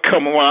that. Oh,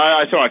 come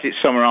on. It's all right. It's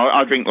summer.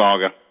 I'll drink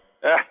lager.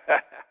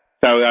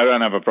 So I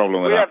don't have a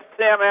problem with that. We have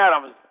Sam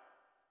Adams.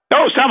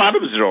 Oh, Sam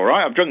Adams is all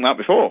right. I've drunk that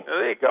before.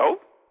 There you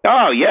go.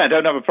 Oh, yeah. I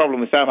don't have a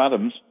problem with Sam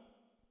Adams.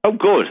 Oh,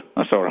 good.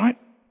 That's all right.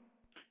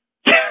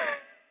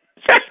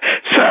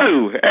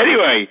 So,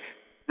 anyway,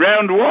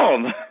 round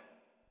one.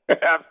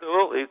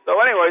 Absolutely. So,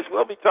 anyways,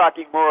 we'll be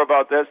talking more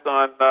about this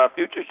on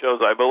future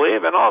shows, I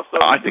believe, and also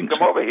I think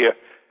come over here.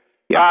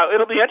 Yeah.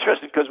 It'll be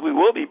interesting because we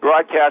will be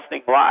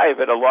broadcasting live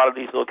at a lot of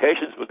these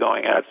locations we're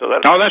going at. So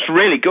that's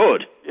really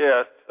good.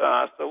 Yes.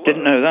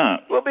 Didn't know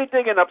that. We'll be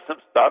digging up some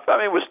stuff. I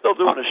mean, we're still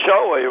doing a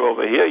show while you're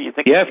over here. You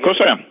think? Yeah, of course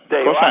I am.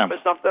 Day off or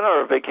something,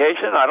 or a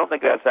vacation? I don't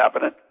think that's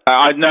happening.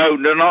 I know,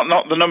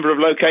 not the number of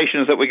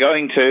locations that we're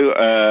going to,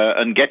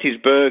 and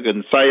Gettysburg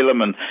and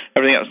Salem and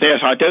everything else.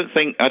 Yes, I don't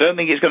think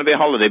it's going to be a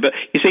holiday. But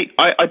you see,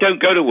 I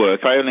don't go to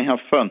work. I only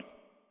have fun.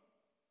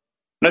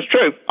 That's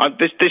true.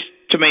 This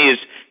to me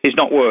is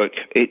not work.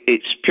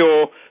 It's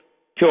pure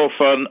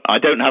fun. I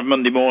don't have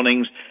Monday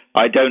mornings.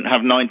 I don't have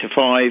 9 to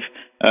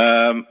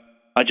 5.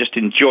 I just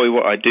enjoy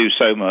what I do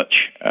so much.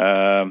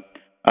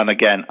 And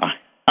again, I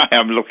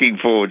am looking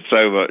forward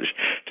so much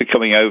to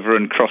coming over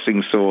and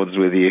crossing swords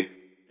with you.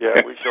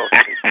 Yeah, we shall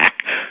see.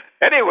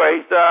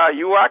 Anyways,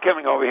 you are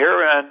coming over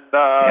here, and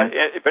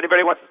if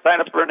anybody wants to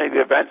sign up for any of the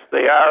events,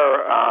 they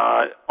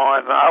are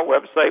on our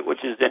website,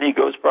 which is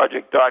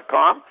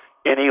anyghostproject.com.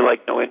 Any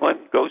like New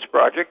England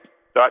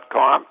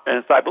ghostproject.com,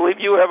 and I believe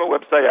you have a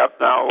website up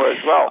now as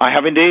well. I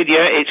have indeed,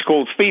 yeah. It's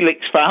called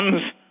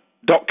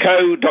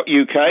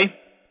felixfans.co.uk.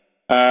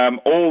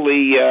 All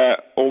the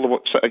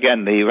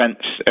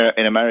events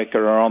in America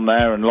are on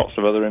there, and lots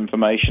of other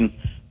information,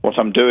 what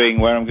I'm doing,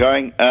 where I'm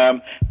going.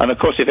 And of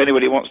course, if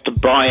anybody wants to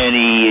buy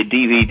any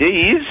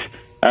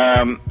DVDs,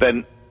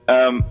 then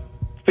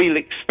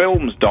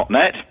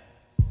felixfilms.net,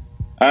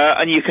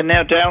 and you can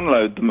now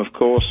download them, of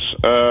course,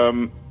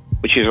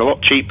 which is a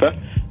lot cheaper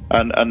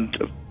and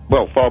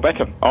far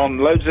better, on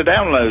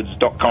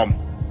loadsofdownloads.com.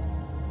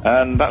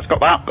 And that's got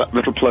that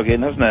little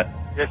plug-in, hasn't it?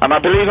 Yes. And I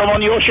believe I'm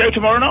on your show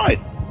tomorrow night.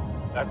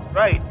 That's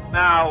right.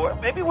 Now,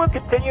 maybe we'll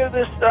continue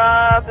this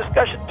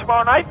discussion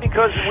tomorrow night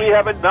because we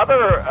have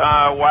another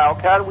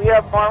wildcard. We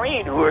have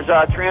Maureen, who is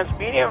a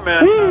transmedium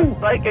and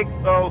psychic,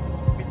 so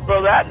we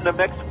throw that in the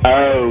mix.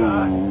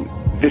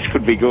 This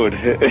could be good.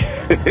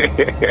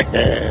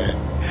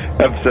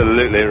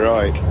 Absolutely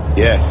right.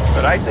 Yes.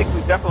 But I think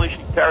we definitely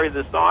should carry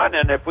this on,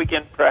 and if we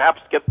can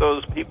perhaps get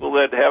those people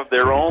that have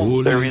their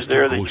own theories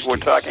there that you were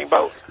talking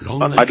about,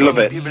 I'd love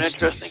it. Even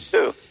interesting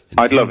too.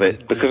 I'd love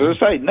it, because as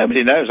I say,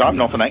 nobody knows. I'm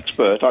not an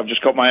expert. I've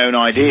just got my own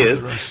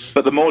ideas.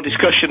 But the more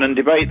discussion and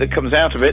debate that comes out of it,